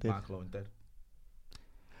 Michael Owen did. Michael Owen did.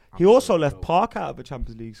 He also Absolute left goal. Park out of the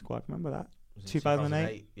Champions League squad. Remember that? It was in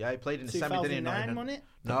 2008. Yeah, he played in the semi, didn't he? 2009, wasn't it?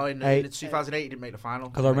 No, in Eight. the 2008 he didn't make the final.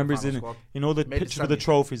 Because I remember he's Final in. squad. You know the Made the picture of the semi.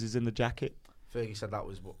 trophies is in the jacket. Fergie said that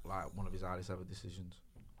was like one of his hardest ever decisions.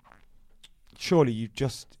 Surely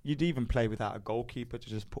you'd even play without a goalkeeper to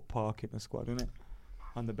just put Park in the squad, isn't it?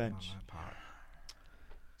 On the bench.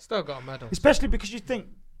 Still got a medal. Especially because you think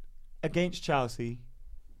against Chelsea,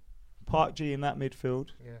 Park G in that midfield,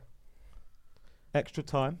 Yeah. extra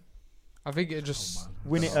time, I think it just.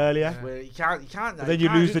 win it earlier. Where you can't. But then you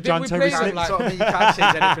lose the Didn't John we Terry play them slip. like- You can't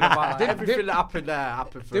change anything about that. Didn't- Everything that happened there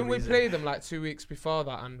happened for Didn't a we reason. play them like 2 weeks before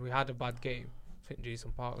that, and we had a bad game? I think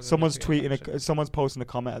Jason Park was. Someone's in the tweeting, someone's posting a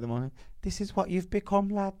comment at the moment. This is what you've become,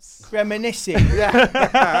 lads. Reminiscing.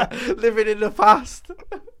 Yeah, living in the past.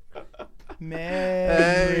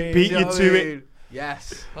 Memories. Beat do you know what to I it. mean?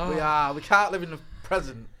 Yes, Oh. we are. We can't live in the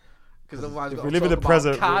present because otherwise If we've we got live to in the talk about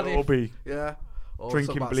present, we'll Cardiff. all be. Yeah. Or drinking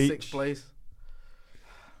talk about bleach. 6th place.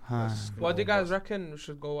 What do you guys reckon? We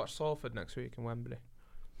should go watch Salford next week in Wembley.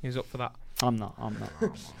 He's up for that. I'm not.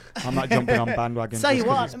 I'm not jumping on bandwagons Tell just you 'cause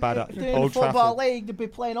what, it's bad at doing the Old Football Trafford. League, they'll be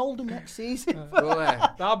playing Oldham next season. Well,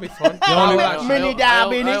 That'll be fun. Mini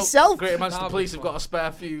derby in itself. Great Manchester That'll be Police have fun. got a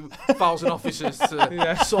spare few thousand officers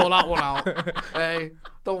to sort that one out. Hey,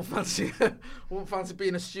 won't fancy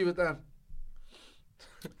being a steward then.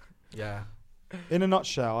 Yeah. In a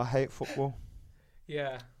nutshell, I hate football.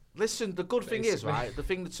 Yeah. Listen, the good thing is, Basically. right, the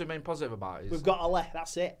thing that's the main positive about it is We've got a left,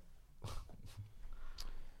 that's it.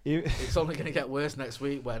 it's only going to get worse next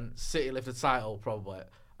week when City lift the title, probably,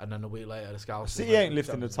 and then a week later the Scouts. City ain't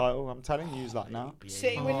lifting the title. I'm telling you that now.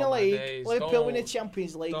 City Oh, win the my league, days, Liverpool win the don't-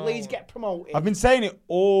 Champions League, don't. Leeds get promoted. I've been saying it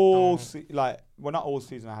all, Don't. not all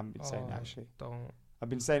season. I haven't been saying it Oh, actually. Don't. I've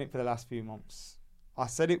been saying it for the last few months. I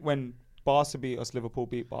said it when Barca beat us, Liverpool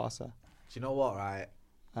beat Barca. Do you know what, right?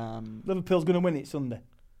 Liverpool's going to win it Sunday.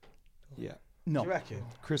 Yeah, Do No. you reckon?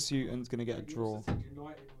 Chris Hutton's gonna get a draw. United were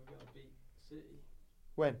going to beat City.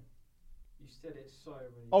 When? You said it so many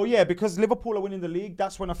Oh yeah, because Liverpool are winning the league.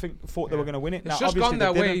 That's when I thought they were going to win it. It's Now, just obviously gone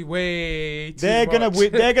their they didn't. way too They're gonna much.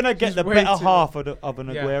 win. They're gonna get It's the way better too half of an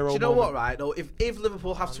Yeah. Aguero. Do you know what, moment. right? Though, if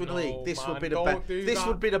Liverpool have to win the league, this would be the don't do this that.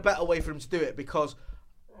 would be the better way for them to do it because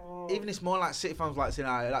even it's more like City fans like saying,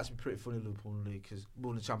 "It'd actually be pretty funny Liverpool in the league because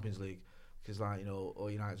won the Champions League because all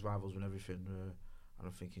United's rivals win everything." And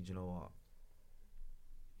I'm thinking, do you know what?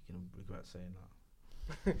 You're gonna regret saying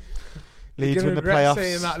that. Leeds You're win gonna the regret playoffs.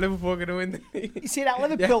 saying that Liverpool are going to win the league. You see that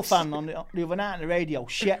Liverpool Yes. fan on the other night on the radio?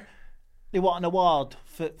 Shit, they want an award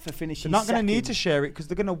for finishing. They're not going to need second. to share it because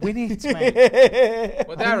they're going to win it, mate.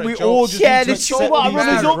 But they're we a joke. all just Yeah, need to they show accept what a these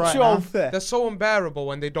runners things up right now. trophy. They're so unbearable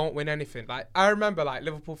when they don't win anything. Like I remember, like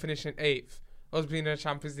Liverpool finishing 8th, us being in a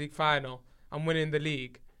Champions League final and winning the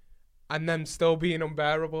league, and them still being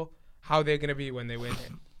unbearable. How they're gonna be when they win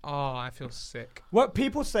it? Oh, I feel sick. What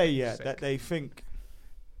people say, yeah, Sick. that they think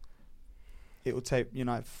it will take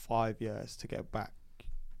United 5 years to get back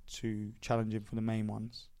to challenging for the main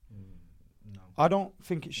ones. No. I don't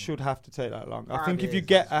think it should have to take that long. I 5 think if you years,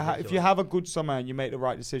 get that's if you ridiculous. have a good summer and you make the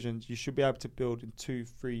right decisions, you should be able to build in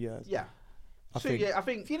 2-3 years. Yeah. I So think. yeah, I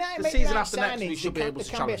think If United the make season right after next, we signings, should be there able to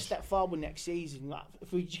can be a challenge. step forward next season. Like,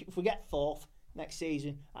 if we get fourth next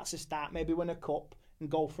season, that's a start. Maybe win a cup and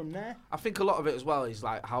go from there. I think a lot of it as well is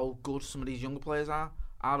like how good some of these younger players are.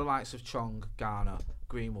 Are the likes of Chong, Garner,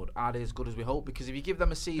 Greenwood, are they as good as we hope? Because if you give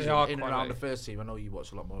them a season are in and quality. around the first team, I know you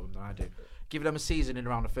watch a lot more of them than I do. Give them a season in and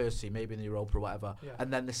around the first team, maybe in the Europa or whatever, Yeah.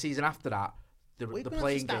 and then the season after that, the We're gonna have to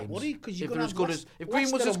playing start games. worrying 'cause you're If gonna they're as have good Leicester- as if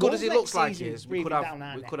Greenwood's Leicester as good and as he Wolves looks like next he is, season, we could breathing down have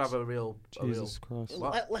our we necks. could have a real. Jesus Christ.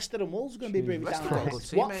 Leicester and Wolves are going to be breathing Leicester down got our a good necks.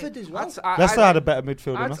 team, Watford mate. as well. Leicester had a better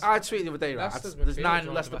midfield than us. I tweeted the other day, right? Leicester's There's midfield 9 is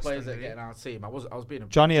one Leicester of the players best that in are the getting our team. I was being a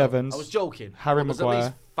Johnny joke. Evans, I was joking. Harry There's at Maguire.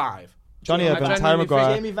 least 5. Johnny I Evans, Harry genuinely think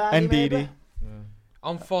Maguire, Jamie Vardy, Ndidi. maybe?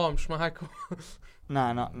 On form, Schmeichel.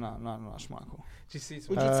 Nah, not Schmeichel. Do you see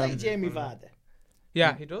some? Would you take Um, Jamie Vardy?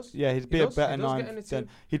 Yeah, he does. Yeah, he'd He be a does, better he does get in nine. the Than,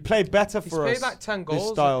 team. he'd play better He's for played us. like 10 this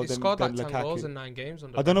goals. style He than- scored like than 10 goals Lukaku. in 9 games.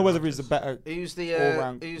 Under I don't know whether Rodgers. he's a better. Who's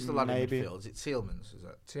All-round, the lad maybe. in midfield? Is it Tielemans? Is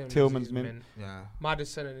it? Tillman's he's mint. Yeah.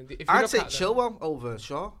 Maddison and if you I'd look take at them- Chilwell over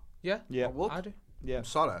Shaw. Yeah, Yeah, I would. I do. yeah. I'm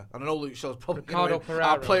sorry. And I know Luke Shaw's probably Ricardo going to win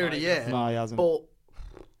our Pereira, player of the like- year. No, he hasn't. But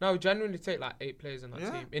No, genuinely take like 8 players in that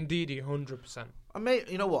Yeah. team. Indeed, 100%. I mean,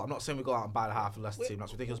 you know what? I'm not saying we go out and buy the half of the Leicester team.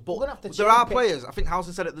 That's ridiculous. But we're gonna have to there are change it. players. I think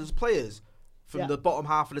Housen said it. There's players from Yeah. the bottom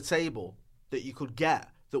half of the table that you could get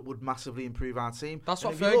that would massively improve our team. That's And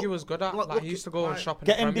what if you Fergie look- was good at. look- Like, look he used to at- go and like- shop in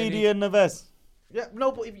Get the Premier Ndidi League. and Neves. Yeah,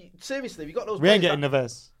 no, but seriously, if you got those We ain't players getting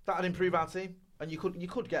Neves. that'd improve our team, and you could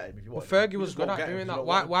get him if you Well, wanted. Fergie You was just good won't at get him doing if you that. don't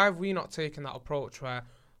Why, want him. why have we not taken that approach where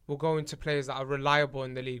we'll go into players that are reliable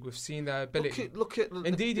in the league? We've seen their ability. Look at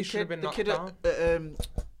Indeed, he the should have kid, been the knocked kid down.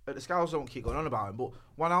 at the Scouts. Don't keep going on about him, but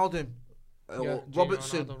Wijnaldum, Yeah, or Gino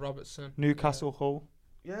Robertson, Ronaldo, Robertson. Newcastle, Hull,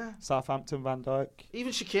 yeah, Southampton, Van Dijk.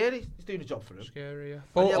 even Shaqiri, he's doing a job for him. Scary, yeah. And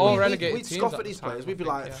But yeah, all we'd relegated teams scoff at at the these time, players. I We'd be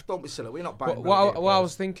think, like, yeah. "Don't be silly. We're not buying." What I relegated was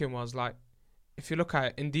players." thinking was like, if you look at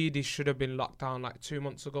it, Ndidi should have been locked down like 2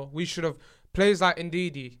 months ago. We should have players like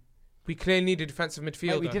Ndidi. We clearly need a defensive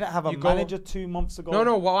midfielder. Mate, we didn't have a You go- manager 2 months ago.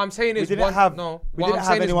 No. What I'm saying We is, didn't one, have. no. We What didn't I'm have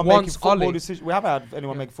saying is anyone making once football Ollie. decisions. We haven't had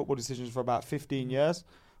anyone Yeah. making football decisions for about 15 years.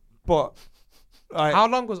 But like, How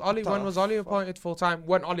long was Ollie? When the was Ollie appointed full time?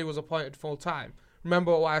 When Ollie was appointed full time.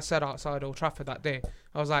 Remember what I said outside Old Trafford that day?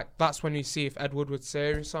 I was like, that's when you see if Ed Woodward's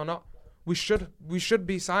serious or not. We should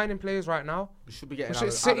be signing players right now. We should be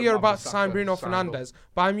getting. City are about to sign Bruno Fernandes.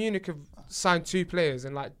 Bayern Munich have signed 2 players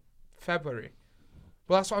in like February.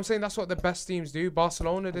 Well, that's what I'm saying. That's what the best teams do.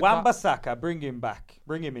 Barcelona did that. Wan-Bissaka, bring him back.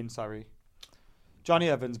 Bring him in, sorry. Johnny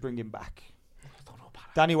Evans, bring him back.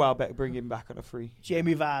 Danny Welbeck, bring him back on a free.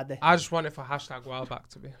 Jamie Vardy. I just want it for hashtag Wildback,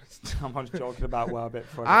 to be honest. I'm only joking about Welbeck.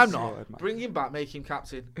 before I I'm get not. slaughtered, man. Bring him back. Make him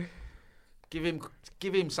captain. Give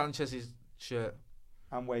him Sanchez's shirt.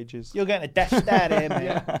 And wages. You're getting a death stare here,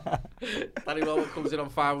 mate. Danny Welbeck comes in on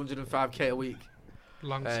 505k a week.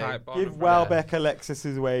 Alongside Give Barnum. Welbeck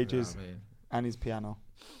Alexis's wages You know what I mean? and his piano.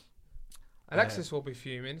 Alexis will be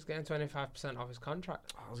fuming. He's getting 25% off his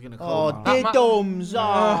contract. I was gonna Oh, call him. did- diddums.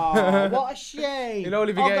 Oh, what a shame. He'll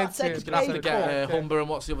only be I've getting got to take to- a Gonna have pay to get cut. Humber and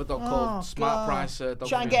what's the other dog called? Oh, Smart God. Price. Dog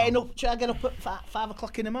Try and food. get up at 5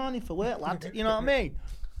 o'clock in the morning for work, lad. You know what I mean?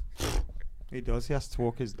 He does. He has to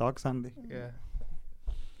walk his dog, Sandy. Yeah.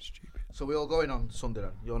 Stupid. So we all going on Sunday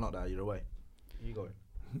then? You're not there. You're away. You going?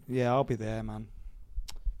 Yeah, I'll be there, man.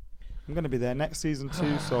 I'm going to be there next season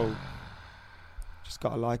too, so just got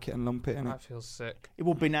to like it and lump it in I it. feel sick. It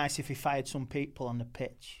would be nice if he fired some people on the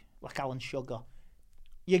pitch, like Alan Sugar.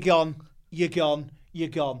 You're gone.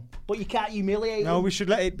 But you can't humiliate No, him. we should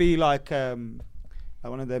let it be like Like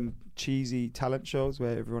one of them cheesy talent shows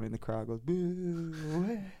where everyone in the crowd goes boo.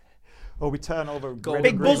 Or we turn over and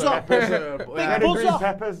Big buzzer. Big green buzzer.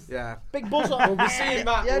 peppers. Yeah. Big buzzer. We'll be seeing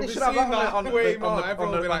that. Yeah, we'll they be should have seeing that that on way the- more. on the-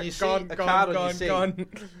 Everyone will be on like, your gone, seat, a gone, card on your gone, seat. gone.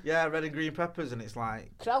 Yeah, red and green peppers, and it's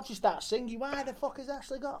like Crowd should start singing. Why the fuck has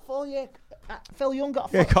Ashley got a 4-year? Phil Young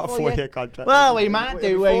got a Yeah, got a 4-year 4-year contract. Well, he might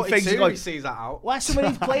do when he thinks he's 42, going. he sees that out. Why some of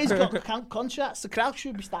these players got contracts? The crowd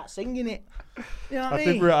should be start singing it. You know what I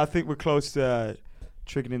mean? I think we're close to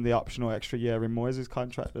triggering the optional extra year in Moyes'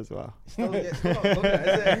 contract as well. Still not done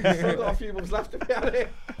yet, is it? Still got a few months left to be at it.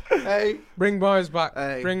 Hey. Bring boys back.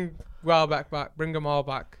 Hey. Bring Welbeck back. Bring them all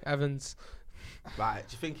back. Evans. Right,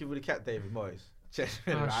 do you think he would have kept David Moyes? Ah,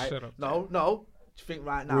 Right? shut up. No. Do you think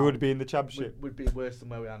right now We would be in the championship. we'd be worse than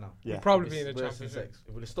where we are now? Yeah, We'd probably We'd be in the worse than championship. 6.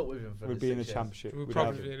 If we'd have stuck with him for we'd the be in the 6 years. championship. We'd We'd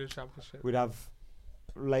probably have, be in the championship. we'd have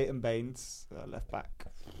Leighton Baines left back.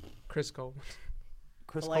 Chris Coleman.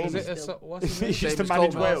 Chris Like, Coleman. Is it still- what's his He name? used to Seamus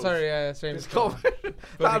manage Coleman. Wales. Sorry, yeah, same. It's Coleman.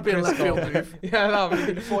 That'd be a left field move. Yeah, that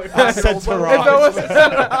would be. Centre If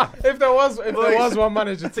right. If there was one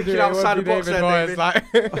manager to do Thinking it, it outside would be the box David there, Moyes. Like,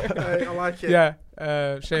 Hey, I like it. yeah,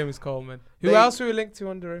 Seamus Coleman. Who Mate. else were we linked to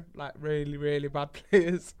under him? Like really, really bad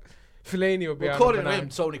players. Fellaini would be Well, on according number to 9. him,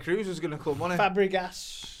 Tony Cruz was going to come, wasn't he?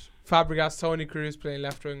 Fabregas. Fabregas, Tony Cruz playing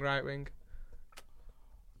left wing, right wing.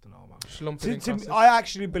 Don't know, man. Slumping in crosses. I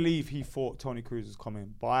actually believe he thought Tony Cruz was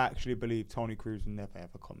coming, but I actually believe Tony Cruz was never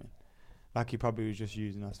ever coming. Like he probably was just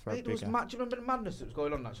using us for Mate, a there was bigger. do you remember the madness that was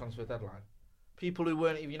going on that transfer deadline? People who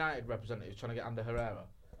weren't even United representatives trying to get under Herrera.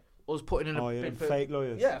 Us putting in a bid for... fake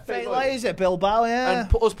lawyers. Yeah, Fake lawyers. lawyers at Bilbao, yeah.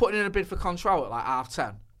 And us putting in a bid for Contrao at like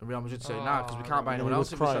 10:30. And Real Madrid saying no, because we can't buy yeah, anyone he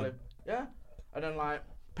else was if we sell crying. him. Yeah. And then like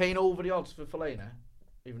paying over the odds for Fellaini,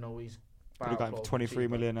 even though he's... Could have got him for 23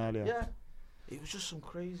 million earlier. Yeah. It was just some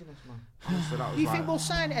craziness, man. Honestly, that was Do you like, think we'll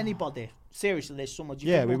sign anybody? Seriously, this summer? Do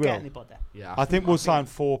you Yeah, think we we'll get will. anybody? Yeah, I think we'll sign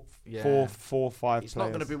four, Yeah. four, 5 It's players. not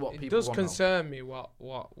going to be what It people does want. though. concern me what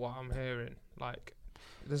I'm hearing. Like,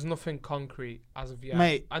 there's nothing concrete as of yet.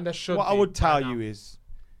 Mate, and there should what I be would tell by you now. is,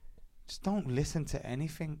 just don't listen to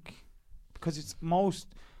anything, because it's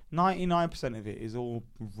 99% of it is all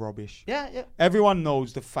rubbish. Yeah, yeah. Everyone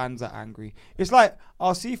knows the fans are angry. It's like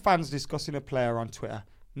I'll see fans discussing a player on Twitter.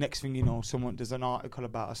 Next thing you know, there's an article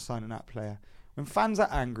about us signing that player. When fans are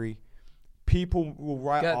angry, people will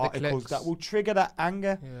write Get the articles clicks. that will trigger that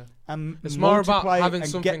anger Yeah. and It's more about multiply it having and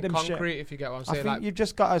something get them shit. concrete, if you get what I'm I saying. think Like, you've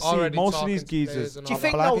just got to see already most of talking these to players geezers. and Do you all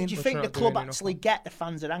think that. though? blagging. Do you But think you're the not club doing actually get the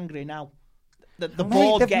fans are angry now? The Mate,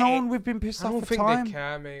 board they've get known it. we've been pissed I off don't for think time. they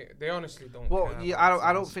care, mate. They honestly don't Well, care. yeah, about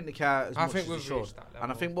I don't fans. think they care as I much think as they we've should. reached that And I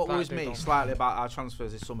level. think what That worries they me don't. slightly about our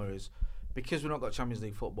transfers this summer is because we've not got Champions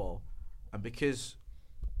League football, and because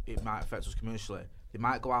it might affect us commercially, they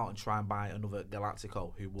might go out and try and buy another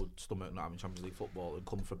Galactico who would stomach not having Champions League football and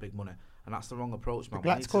come for big money. And that's the wrong approach, man.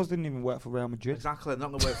 We need to- Galacticos didn't even work for Real Madrid. Exactly. They're not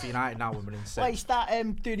going to work for United now when we're in Like sixth. start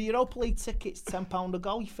do the Europa League tickets £10 a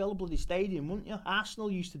go. You fill a bloody stadium, wouldn't you?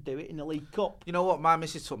 Arsenal used to do it in the League Cup. You know what? My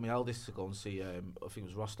missus took my eldest to go and see, I think it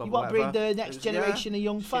was Rostov. You or want to bring whatever. the It next was- generation of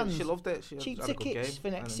young fans. She loved it. She Cheap had a good tickets game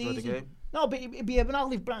for next and enjoyed the season. game. No, but it'd be an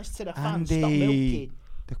olive branch to the fans. Stop Andy, milking.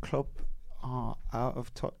 the club are out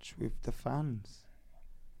of touch with the fans.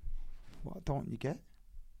 What don't you get?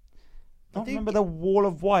 Don't do remember get- the wall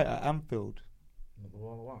of white at Anfield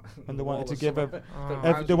when they wanted to give they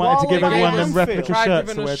wanted to Wall give of everyone Anfield. them replica Tried shirts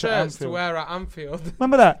giving to wear us to shirts to Anfield. wear at Anfield.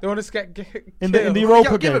 Remember that They want us to get in the killed.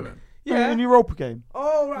 Europa give game? him? Yeah. In the Europa game,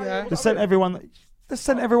 Oh, right. Yeah. they sent everyone. They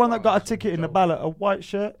sent everyone that got a ticket in the ballot a white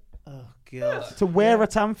shirt Oh god. to wear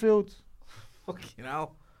at Anfield. Fucking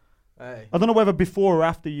hell. Hey. I don't know whether before or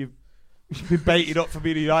after you've been baited up for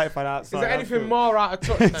being a United fan Is outside. there anything Anfield. more out of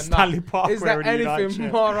touch than Stanley that? Park Is there wearing a United anything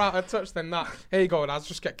shirt. more out of touch than that? Here you go, lads.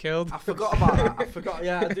 Just get killed. I forgot about that. I forgot.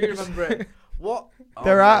 Yeah, I do remember it. What?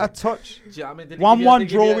 They're Oh, out man. of touch. Do you know what I mean? Did he 1-1 give you- did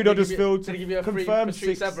he draw give you- with did he Huddersfield give you- Did he give you a free confirmed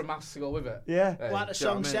Patrice 6. Evra mask to go with it? Yeah. Hey, Like the do you know song what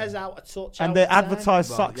I mean? says, out of touch. And they outside. advertise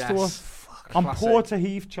Well, socks to yes. us. I'm Classic. poor to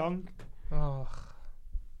Heath Chung. Oh.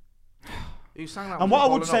 Who sang that? And what I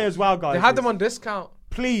would say as well, guys, They had is them on discount.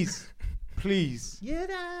 please, Get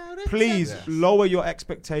out of please Yes. lower your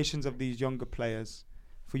expectations of these younger players.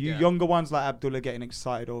 For you Yeah. younger ones like Abdullah getting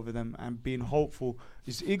excited over them and being hopeful.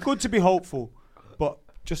 It's good to be hopeful, but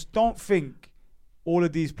just don't think all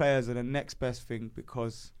of these players are the next best thing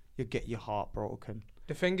because you get your heart broken.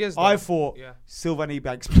 The thing is, I though, thought yeah. Sylvan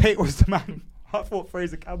Ebanks-Pate was the man. I thought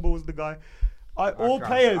Fraser Campbell was the guy. All can't-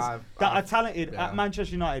 players I've- that are I've- talented yeah. at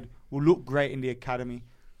Manchester United will look great in the academy.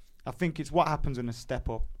 I think it's what happens when a step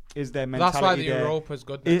up. Is their mentality That's why the there? Europa's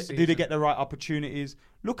good next Do they season. get the right opportunities?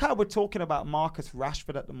 Look how we're talking about Marcus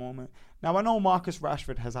Rashford at the moment. Now, I know Marcus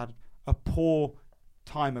Rashford has had a poor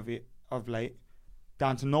time of it of late.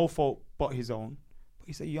 down to no fault but his own. But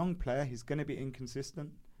he's a young player. He's going to be inconsistent.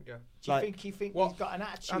 Yeah. Do you think he's got an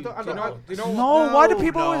attitude? I don't know. You know what? No, why do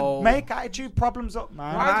people no. always make attitude problems up,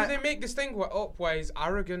 man? Why do they make this thing up where he's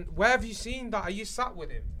arrogant? Where have you seen that? Are you sat with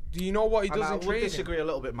him? Do you know what he does And I in would training? disagree a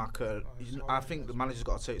little bit, Mac. I think the manager's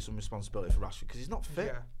got to take some responsibility for Rashford because he's not fit.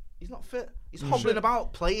 Yeah. He's not fit. He's hobbling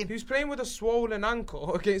about playing. He was playing with a swollen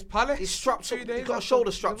ankle against Palace. He's strapped 2 up. days He's got a after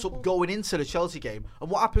shoulder strapped Liverpool. up going into the Chelsea game. And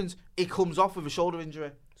what happens? He comes off with a shoulder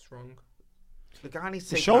injury. It's wrong. The guy needs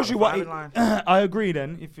to It take shows you what. line. I agree.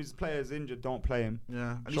 Then, if his player's injured, don't play him.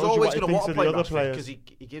 Yeah, and he's Shows you always what he going to want thinks to of play the other Rashford players. because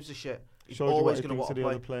he gives a shit. He's Shows you what always he going to thinks want of to the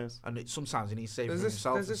play. other players. And sometimes he needs saving There's for this,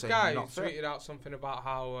 himself. there's this and guy saying, who "Not fit." tweeted out something about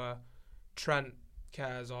how Trent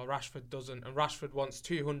cares or Rashford doesn't, and Rashford wants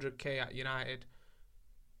 200k at United.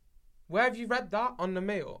 Where have you read that on the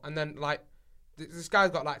Mail? And then this guy's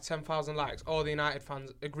got like 10,000 likes. All the United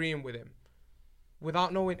fans agreeing with him,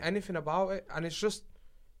 without knowing anything about it. And it's just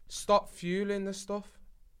stop fueling this stuff.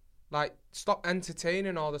 Like, stop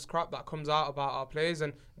entertaining all this crap that comes out about our players.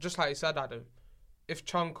 And just like you said, Adam, if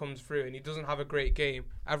Chong comes through and he doesn't have a great game,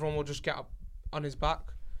 everyone will just get up on his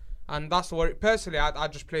back. And that's the worry. Personally, I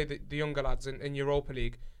just play the younger lads in Europa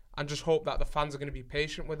League and just hope that the fans are going to be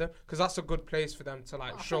patient with them, because that's a good place for them to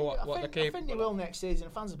show what they're capable I think they will next season.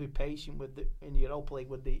 The fans will be patient in the Europa League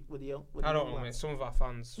with the I don't know, mate. Some of our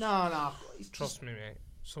fans. No. Trust me, mate.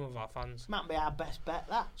 Some of our fans. Might be our best bet,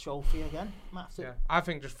 that trophy again. Yeah, I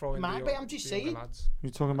think just throwing Might be, I'm just saying. lads.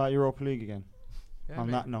 You're talking about Europa League again. Yeah, On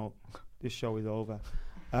mate. that note, this show is over.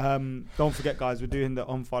 Don't forget, guys, we're doing the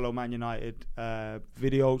Unfollow Man United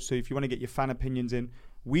video. So if you want to get your fan opinions in,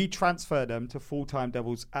 we transfer them to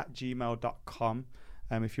fulltimedevils@gmail.com.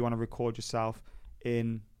 If you want to record yourself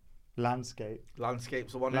in landscape.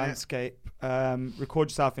 Landscape's the one. Landscape.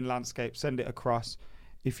 Record yourself in landscape. Send it across.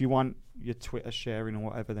 If you want your Twitter sharing or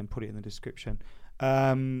whatever, then put it in the description.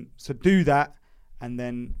 So do that. And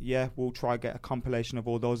then, we'll try get a compilation of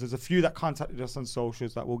all those. There's a few that contacted us on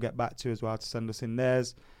socials that we'll get back to as well to send us in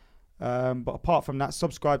theirs. But apart from that,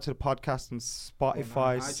 subscribe to the podcast on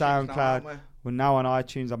Spotify, SoundCloud. We're now on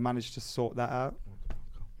iTunes. I've managed to sort that out.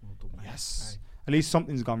 Yes. At least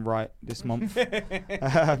something's gone right this month.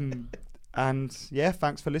 And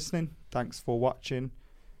thanks for listening. Thanks for watching.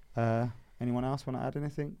 Anyone else want to add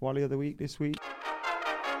anything? Wally of the week this week?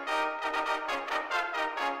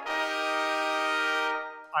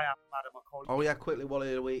 I am Adam McCauley. Oh yeah, quickly, Wally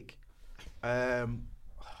of the week.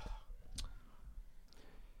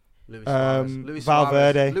 Luis Suarez.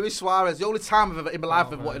 Valverde. Luis Suarez. The only time in my life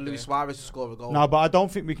I've wanted Luis Suarez to score a goal. No, but I don't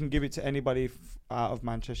think we can give it to anybody out of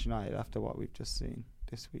Manchester United after what we've just seen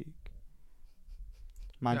this week.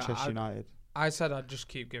 Manchester United. I said I'd just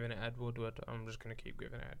keep giving it Ed Woodward. I'm just going to keep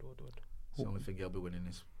giving it Ed Woodward. It's the only thing he'll be winning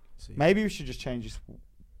this season. Maybe we should just change this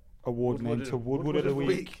award name to Woodward of the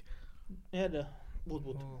Week. Yeah, the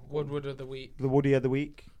Woodward. Woodward of the week. The Woody of the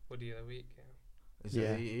Week. Woody of the week.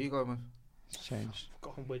 Here you go, man. It's changed.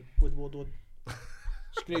 Got on with Woodward.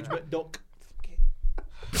 Scrooge McDuck.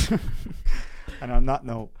 And on that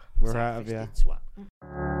note, we're out of here.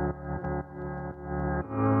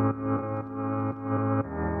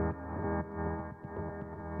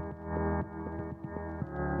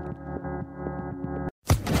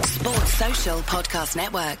 Sports Social Podcast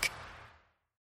Network.